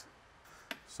legs.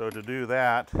 So to do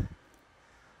that,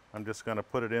 I'm just going to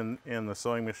put it in the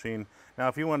sewing machine. Now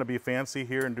if you want to be fancy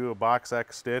here and do a box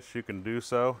X stitch, you can do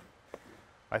so.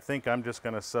 I think I'm just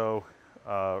going to sew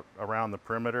around the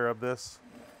perimeter of this.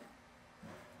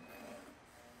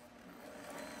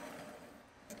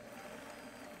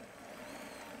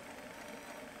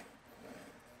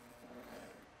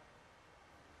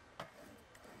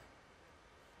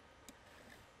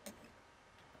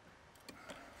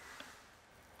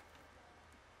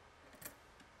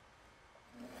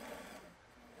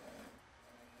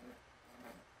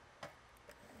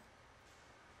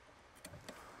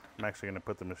 I'm actually going to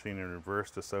put the machine in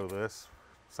reverse to sew this,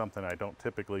 something I don't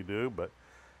typically do, but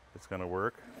it's going to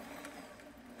work.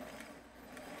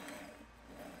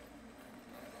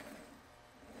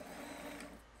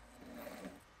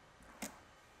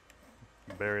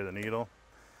 Bury the needle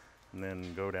and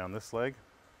then go down this leg.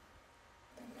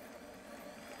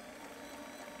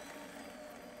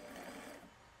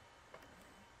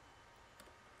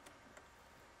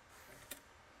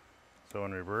 So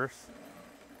in reverse.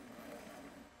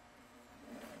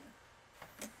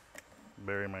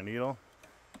 Bury my needle,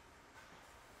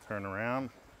 turn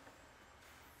around,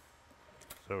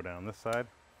 sew down this side,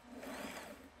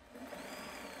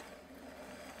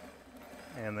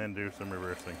 and then do some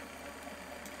reversing.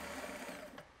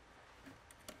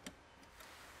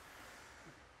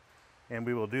 And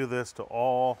we will do this to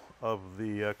all of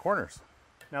the corners.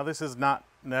 Now this is not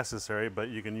necessary, but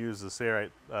you can use the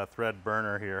Sailrite thread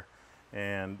burner here,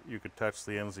 and you could touch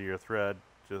the ends of your thread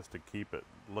just to keep it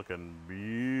looking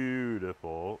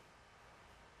beautiful.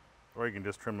 Or you can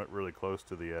just trim it really close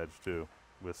to the edge too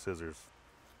with scissors.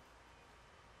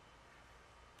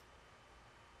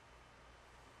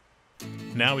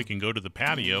 Now we can go to the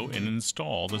patio and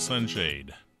install the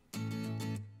sunshade.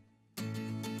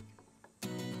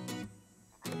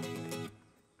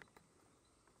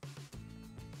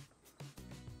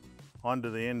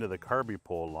 Onto the end of the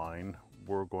Carbiepole line,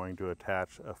 we're going to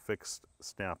attach a fixed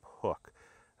snap hook.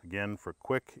 Again, for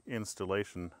quick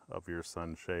installation of your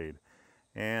sunshade.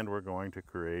 And we're going to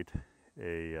create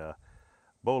a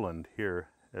bowline here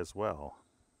as well.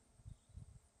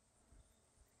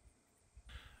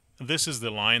 This is the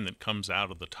line that comes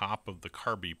out of the top of the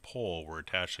Carbie-pole we're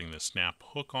attaching the snap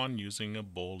hook on using a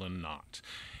bowl and knot.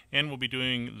 And we'll be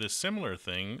doing the similar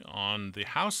thing on the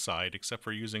house side, except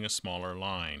for using a smaller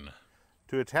line.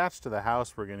 To attach to the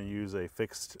house, we're going to use a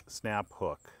fixed snap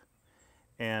hook.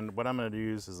 And what I'm going to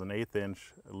use is an 1/8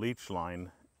 inch leech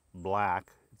line,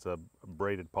 black. It's a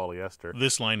braided polyester.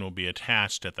 This line will be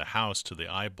attached at the house to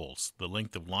the eye bolts. The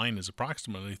length of line is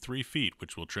approximately 3 feet,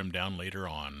 which we'll trim down later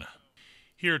on.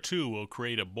 Here too we'll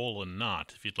create a bowl and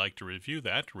knot. If you'd like to review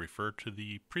that, refer to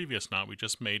the previous knot we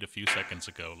just made a few seconds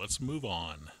ago. Let's move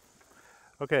on.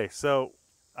 Okay, so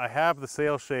I have the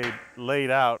sail shade laid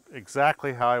out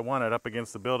exactly how I want it up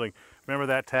against the building. Remember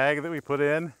that tag that we put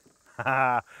in?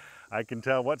 I can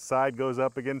tell what side goes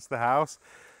up against the house.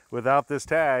 Without this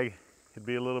tag, it'd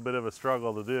be a little bit of a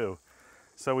struggle to do.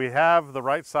 So we have the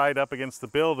right side up against the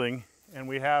building, and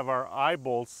we have our eye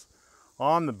bolts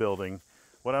on the building.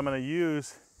 What I'm going to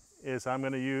use is I'm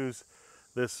going to use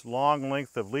this long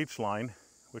length of leech line,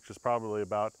 which is probably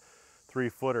about 3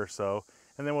 foot or so,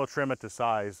 and then we'll trim it to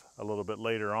size a little bit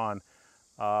later on,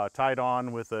 tied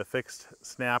on with a fixed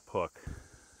snap hook.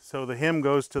 So the hem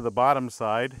goes to the bottom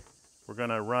side. We're going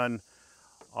to run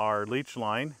our leech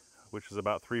line, which is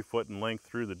about 3 foot in length,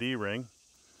 through the D-ring,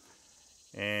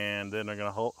 and then I'm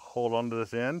going to hold on to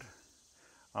this end.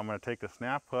 I'm going to take the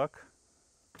snap hook.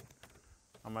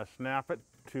 I'm going to snap it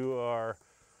to our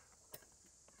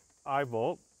eye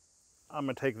bolt. I'm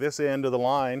going to take this end of the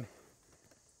line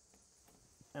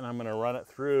and I'm going to run it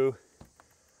through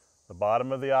the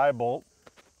bottom of the eye bolt.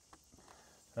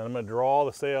 And I'm going to draw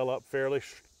the sail up fairly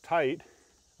tight.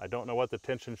 I don't know what the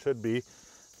tension should be,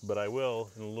 but I will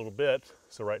in a little bit.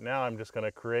 So right now I'm just going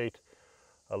to create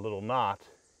a little knot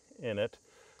in it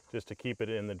just to keep it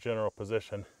in the general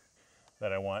position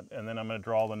that I want. And then I'm going to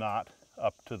draw the knot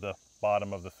up to the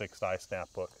bottom of the fixed eye snap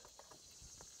hook.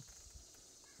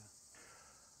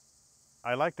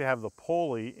 I like to have the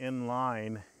pulley in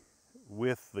line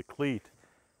with the cleat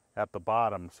at the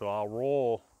bottom, so I'll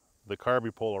roll the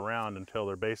Carbie-pole around until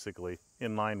they're basically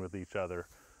in line with each other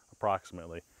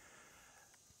approximately.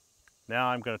 Now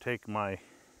I'm going to take my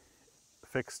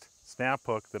fixed snap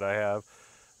hook that I have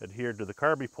adhered to the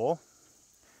Carbie-pole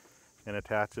and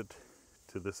attach it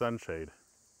to the sunshade,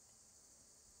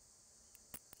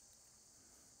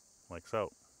 like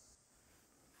so.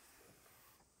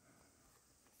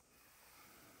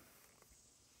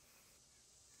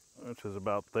 Which is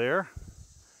about there,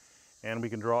 and we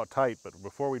can draw it tight, but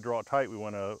before we draw it tight we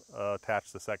want to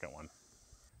attach the second one.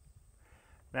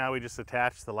 Now we just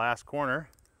attach the last corner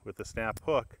with the snap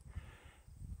hook.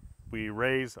 We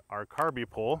raise our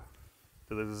Carbie-pole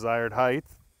to the desired height,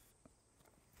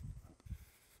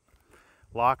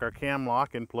 lock our cam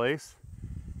lock in place,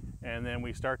 and then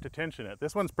we start to tension it.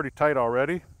 This one's pretty tight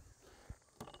already.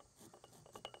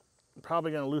 I'm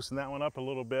probably going to loosen that one up a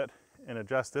little bit and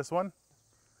adjust this one.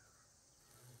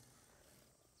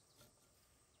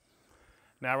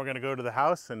 Now we're going to go to the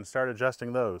house and start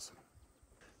adjusting those.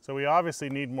 So we obviously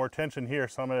need more tension here,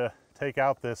 so I'm going to take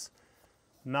out this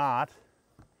knot,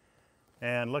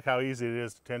 and look how easy it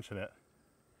is to tension it.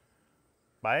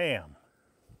 Bam!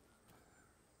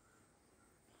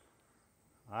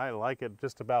 I like it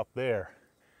just about there.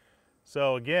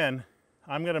 So again,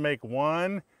 I'm going to make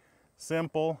one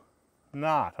simple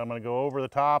knot. I'm going to go over the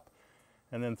top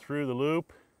and then through the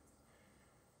loop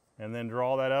and then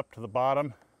draw that up to the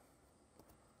bottom.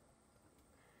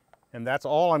 And that's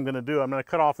all I'm going to do. I'm going to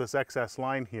cut off this excess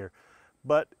line here.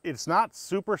 But it's not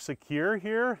super secure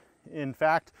here. In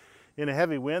fact, in a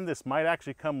heavy wind, this might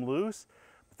actually come loose.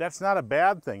 But that's not a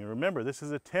bad thing. Remember, this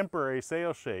is a temporary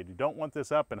sail shade. You don't want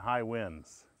this up in high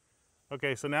winds.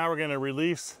 Okay, so now we're going to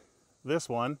release this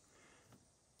one,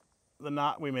 the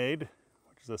knot we made,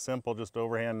 which is a simple just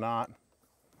overhand knot.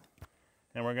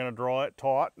 And we're going to draw it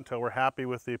taut until we're happy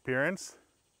with the appearance.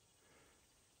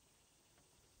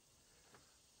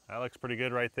 That looks pretty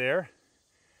good right there.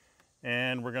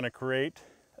 And we're going to create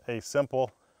a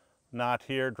simple knot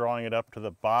here, drawing it up to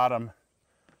the bottom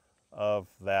of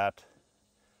that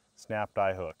snapped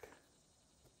eye hook.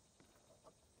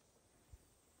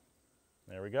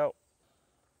 There we go.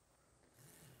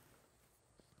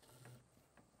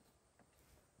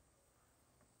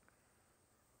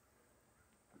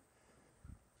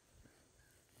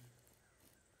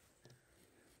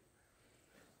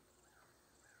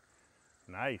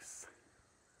 Nice.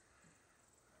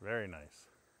 Very nice.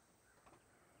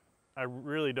 I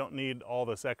really don't need all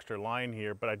this extra line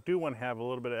here, but I do want to have a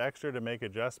little bit of extra to make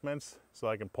adjustments so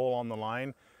I can pull on the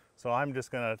line. So I'm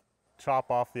just going to chop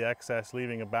off the excess,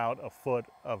 leaving about a foot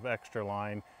of extra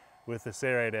line with the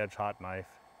Sailrite edge hot knife,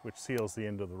 which seals the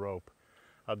end of the rope.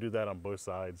 I'll do that on both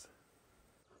sides.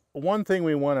 One thing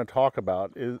we want to talk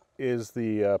about is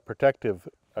the protective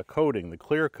coating, the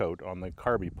clear coat on the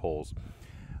Carbiepoles.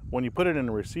 When you put it in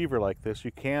a receiver like this,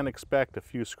 you can expect a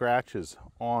few scratches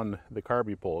on the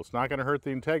Carbiepole. It's not going to hurt the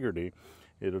integrity.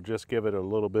 It'll just give it a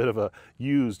little bit of a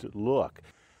used look.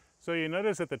 So you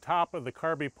notice at the top of the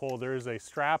Carbiepole there's a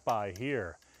strap eye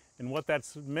here. And what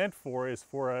that's meant for is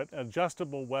for an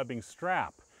adjustable webbing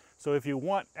strap. So if you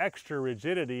want extra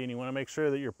rigidity and you want to make sure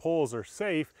that your poles are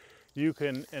safe, you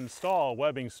can install a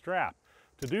webbing strap.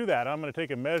 To do that, I'm going to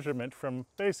take a measurement from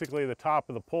basically the top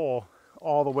of the pole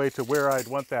all the way to where I'd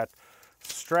want that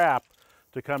strap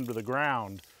to come to the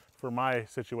ground for my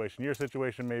situation. Your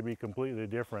situation may be completely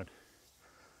different.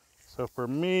 So for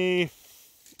me,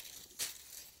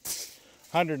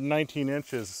 119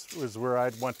 inches is where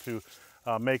I'd want to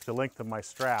make the length of my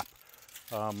strap.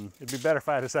 It'd be better if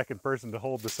I had a second person to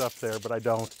hold this up there, but I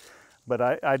don't.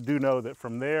 But I do know that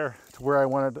from there to where I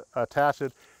want to attach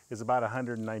it is about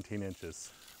 119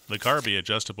 inches. The Carbie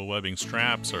adjustable webbing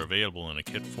straps are available in a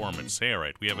kit form at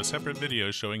Sailrite. We have a separate video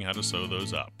showing how to sew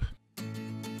those up.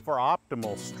 For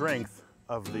optimal strength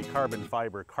of the carbon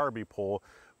fiber Carbiepole,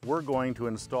 we're going to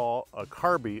install a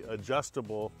Carbie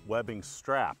adjustable webbing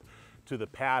strap to the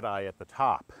pad eye at the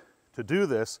top. To do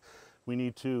this, we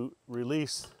need to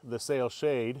release the sail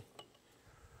shade,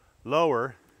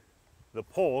 lower the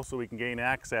pole so we can gain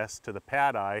access to the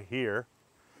pad eye here,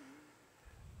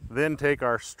 then take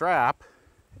our strap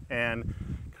and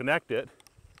connect it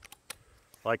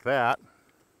like that.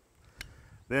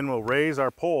 Then we'll raise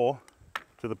our pole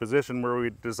to the position where we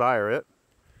desire it,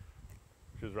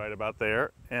 which is right about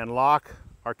there, and lock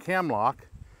our cam lock.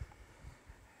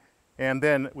 And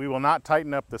then we will not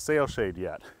tighten up the sail shade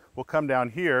yet. We'll come down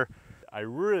here. I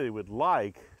really would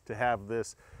like to have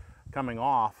this coming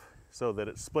off so that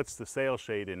it splits the sail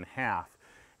shade in half,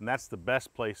 and that's the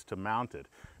best place to mount it.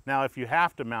 Now, if you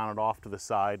have to mount it off to the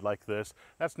side like this,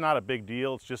 that's not a big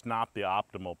deal. It's just not the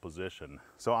optimal position.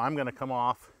 So I'm going to come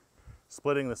off,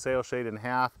 splitting the sail shade in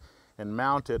half, and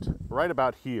mount it right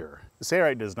about here.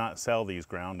 Sailrite does not sell these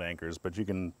ground anchors, but you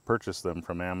can purchase them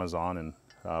from Amazon and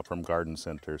from garden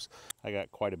centers. I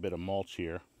got quite a bit of mulch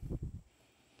here,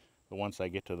 but once I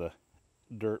get to the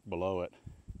dirt below it,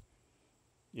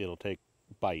 it'll take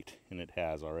bite, and it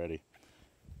has already.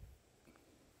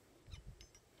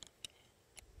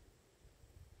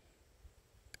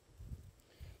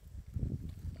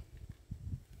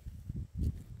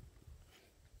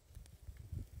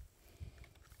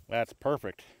 That's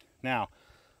perfect. Now,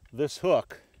 this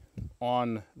hook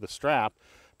on the strap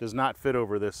does not fit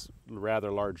over this rather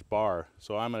large bar,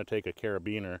 so I'm going to take a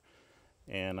carabiner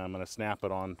and I'm going to snap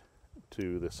it on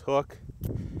to this hook.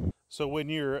 So when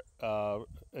you're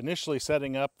initially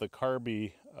setting up the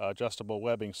Carbie adjustable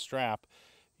webbing strap,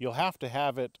 you'll have to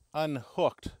have it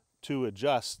unhooked to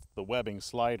adjust the webbing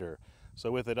slider.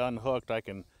 So with it unhooked, I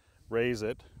can raise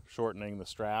it, shortening the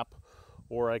strap,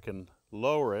 or I can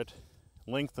lower it,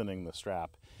 lengthening the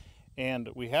strap. And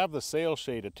we have the sail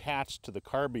shade attached to the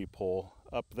Carbiepole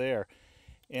up there,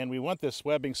 and we want this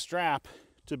webbing strap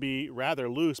to be rather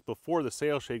loose before the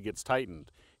sail shade gets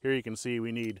tightened. Here you can see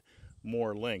we need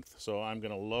more length, so I'm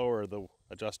going to lower the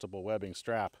adjustable webbing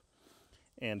strap,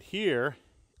 and here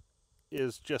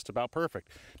is just about perfect.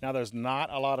 Now, there's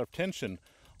not a lot of tension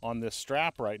on this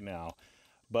strap right now,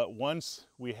 but once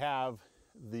we have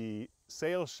the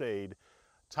sail shade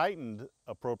tightened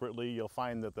appropriately, you'll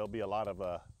find that there'll be a lot of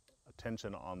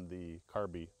tension on the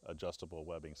Carbie adjustable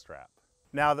webbing strap.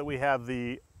 Now that we have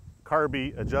the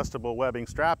Carbie adjustable webbing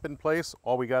strap in place,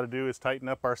 all we got to do is tighten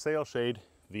up our sail shade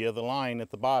via the line at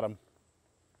the bottom.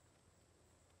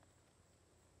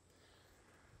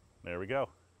 There we go.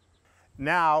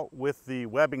 Now, with the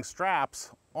webbing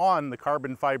straps on the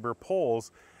carbon fiber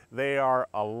poles, they are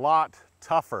a lot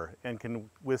tougher and can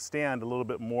withstand a little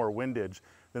bit more windage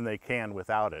than they can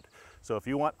without it. So if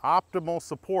you want optimal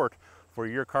support for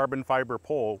your carbon fiber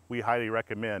pole, we highly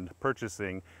recommend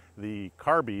purchasing the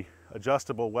Carbie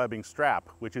adjustable webbing strap,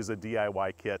 which is a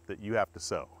DIY kit that you have to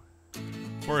sew.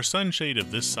 For a sunshade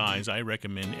of this size, I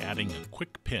recommend adding a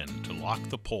quick pin to lock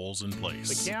the poles in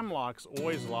place. The cam locks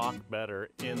always lock better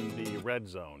in the red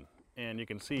zone. And you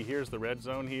can see here's the red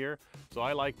zone here. So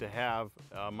I like to have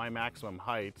my maximum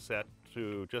height set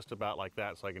to just about like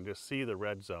that, so I can just see the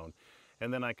red zone.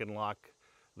 And then I can lock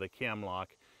the cam lock,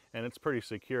 and it's pretty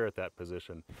secure at that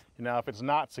position. Now, if it's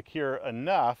not secure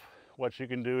enough, what you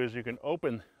can do is you can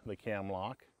open the cam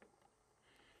lock,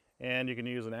 and you can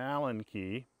use an Allen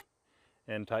key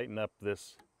and tighten up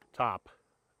this top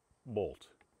bolt,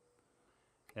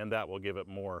 and that will give it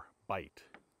more bite.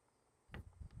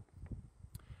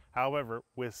 However,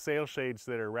 with sail shades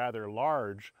that are rather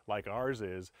large, like ours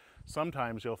is,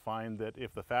 sometimes you'll find that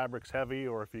if the fabric's heavy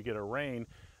or if you get a rain,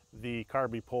 the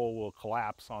Carbiepole will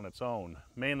collapse on its own,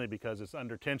 mainly because it's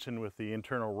under tension with the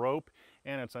internal rope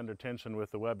and it's under tension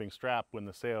with the webbing strap when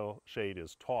the sail shade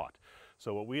is taut.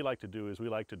 So what we like to do is we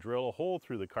like to drill a hole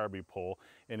through the Carbiepole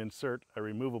and insert a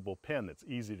removable pin that's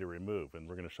easy to remove, and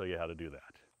we're going to show you how to do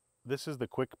that. This is the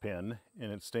quick pin,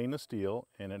 and it's stainless steel,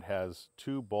 and it has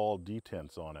 2 ball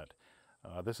detents on it.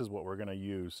 This is what we're going to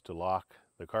use to lock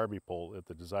the Carbiepole at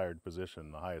the desired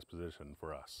position, the highest position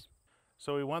for us.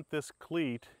 So we want this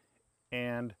cleat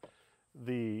and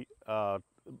the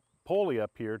pulley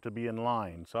up here to be in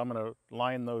line. So I'm going to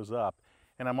line those up,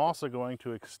 and I'm also going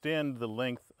to extend the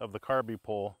length of the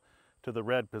Carbiepole to the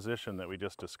red position that we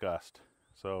just discussed.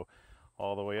 So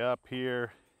all the way up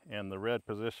here, and the red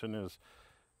position is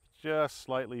just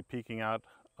slightly peeking out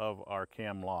of our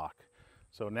cam lock.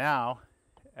 So now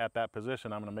at that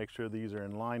position, I'm going to make sure these are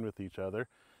in line with each other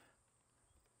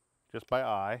just by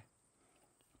eye.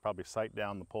 Probably sight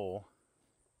down the pole.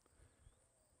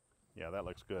 Yeah, that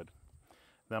looks good.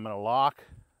 Then I'm going to lock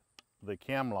the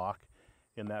cam lock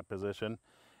in that position,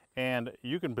 and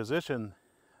you can position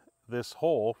this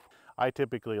hole. I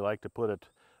typically like to put it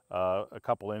a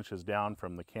couple inches down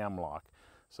from the cam lock.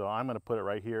 So I'm going to put it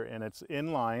right here, and it's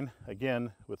in line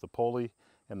again with the pulley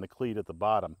and the cleat at the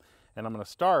bottom. And I'm going to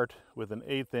start with an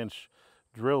 1/8 inch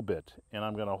drill bit, and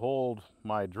I'm going to hold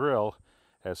my drill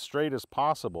as straight as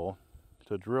possible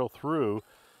to drill through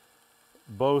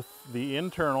both the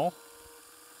internal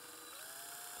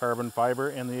carbon fiber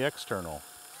and the external.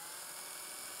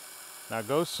 Now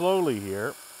go slowly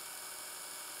here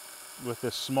with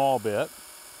this small bit,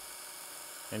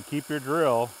 and keep your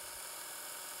drill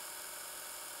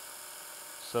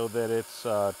so that it's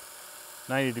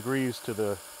 90 degrees to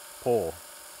the pole.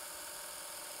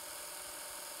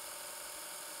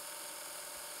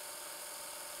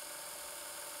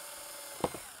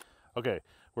 Okay,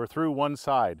 we're through one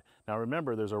side. Now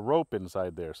remember, there's a rope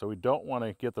inside there, so we don't want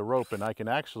to get the rope, and I can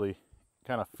actually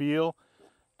kind of feel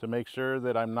to make sure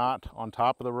that I'm not on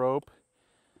top of the rope.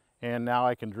 And now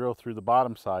I can drill through the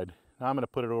bottom side. Now I'm going to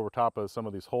put it over top of some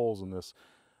of these holes in this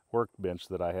workbench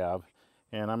that I have,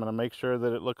 and I'm going to make sure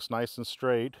that it looks nice and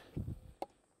straight.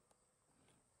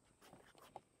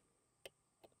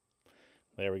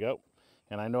 There we go.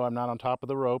 And I know I'm not on top of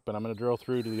the rope, and I'm going to drill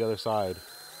through to the other side.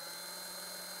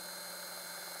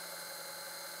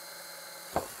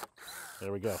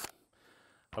 There we go.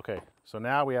 Okay, so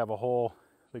now we have a hole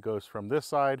that goes from this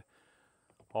side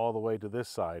all the way to this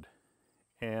side,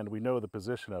 and we know the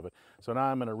position of it. So now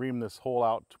I'm going to ream this hole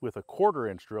out with a 1/4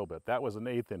 inch drill bit. That was an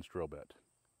 1/8 inch drill bit.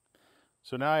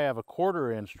 So now I have a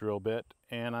 1/4 inch drill bit,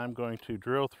 and I'm going to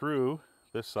drill through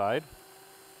this side.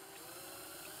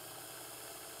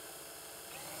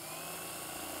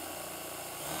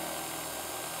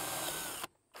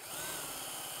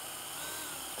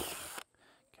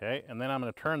 Okay, and then I'm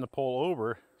going to turn the pole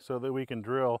over so that we can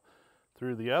drill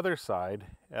through the other side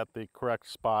at the correct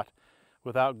spot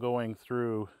without going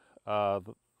through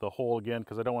the hole again,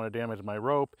 because I don't want to damage my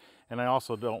rope, and I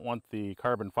also don't want the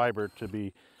carbon fiber to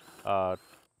be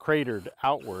cratered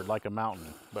outward like a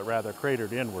mountain, but rather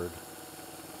cratered inward.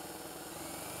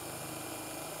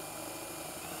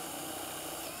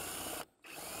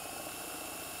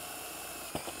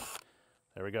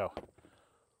 There we go.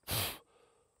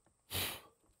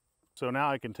 So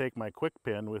now I can take my quick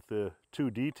pin with the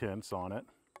 2 detents on it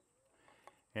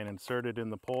and insert it in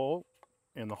the pole,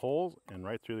 in the holes, and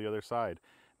right through the other side.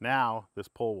 Now this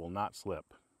pole will not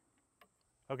slip.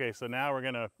 Okay, so now we're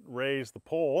going to raise the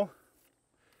pole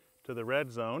to the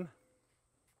red zone,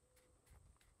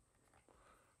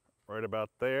 right about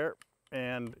there,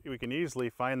 and we can easily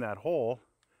find that hole.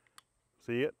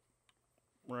 See it?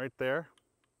 Right there.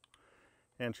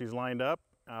 And she's lined up.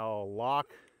 I'll lock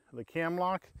the cam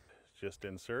lock. Just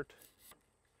insert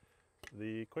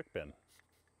the quick pin.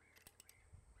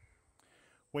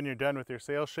 When you're done with your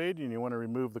sail shade and you want to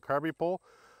remove the Carbiepole,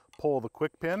 pull the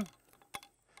quick pin,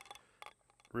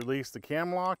 release the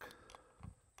cam lock,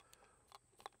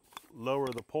 lower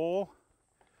the pole.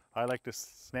 I like to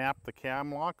snap the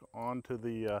cam lock onto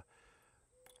the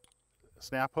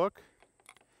snap hook,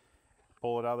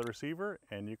 pull it out of the receiver,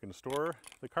 and you can store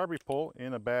the Carbiepole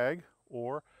in a bag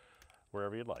or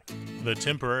wherever you'd like. The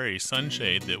temporary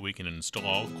sunshade that we can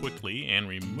install quickly and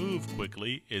remove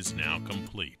quickly is now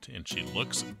complete, and she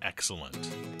looks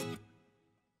excellent.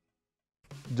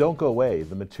 Don't go away.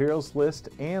 The materials list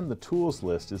and the tools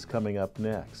list is coming up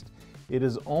next. It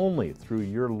is only through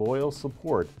your loyal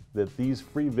support that these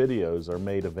free videos are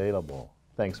made available.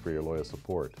 Thanks for your loyal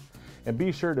support. And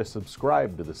be sure to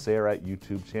subscribe to the Sailrite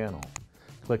YouTube channel.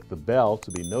 Click the bell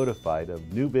to be notified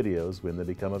of new videos when they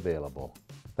become available.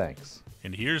 Thanks.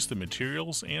 And here's the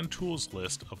materials and tools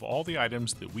list of all the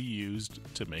items that we used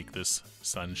to make this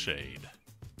sunshade.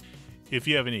 If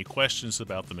you have any questions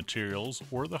about the materials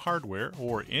or the hardware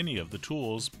or any of the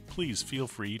tools, please feel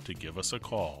free to give us a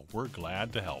call. We're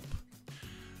glad to help.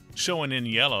 Shown in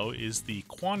yellow is the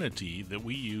quantity that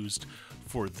we used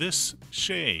for this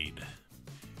shade.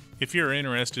 If you're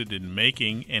interested in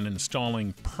making and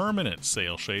installing permanent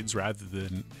sail shades rather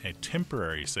than a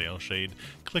temporary sail shade,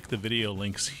 click the video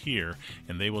links here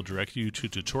and they will direct you to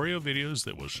tutorial videos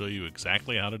that will show you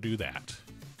exactly how to do that.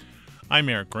 I'm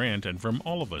Eric Grant, and from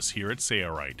all of us here at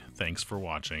Sailrite, thanks for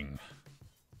watching.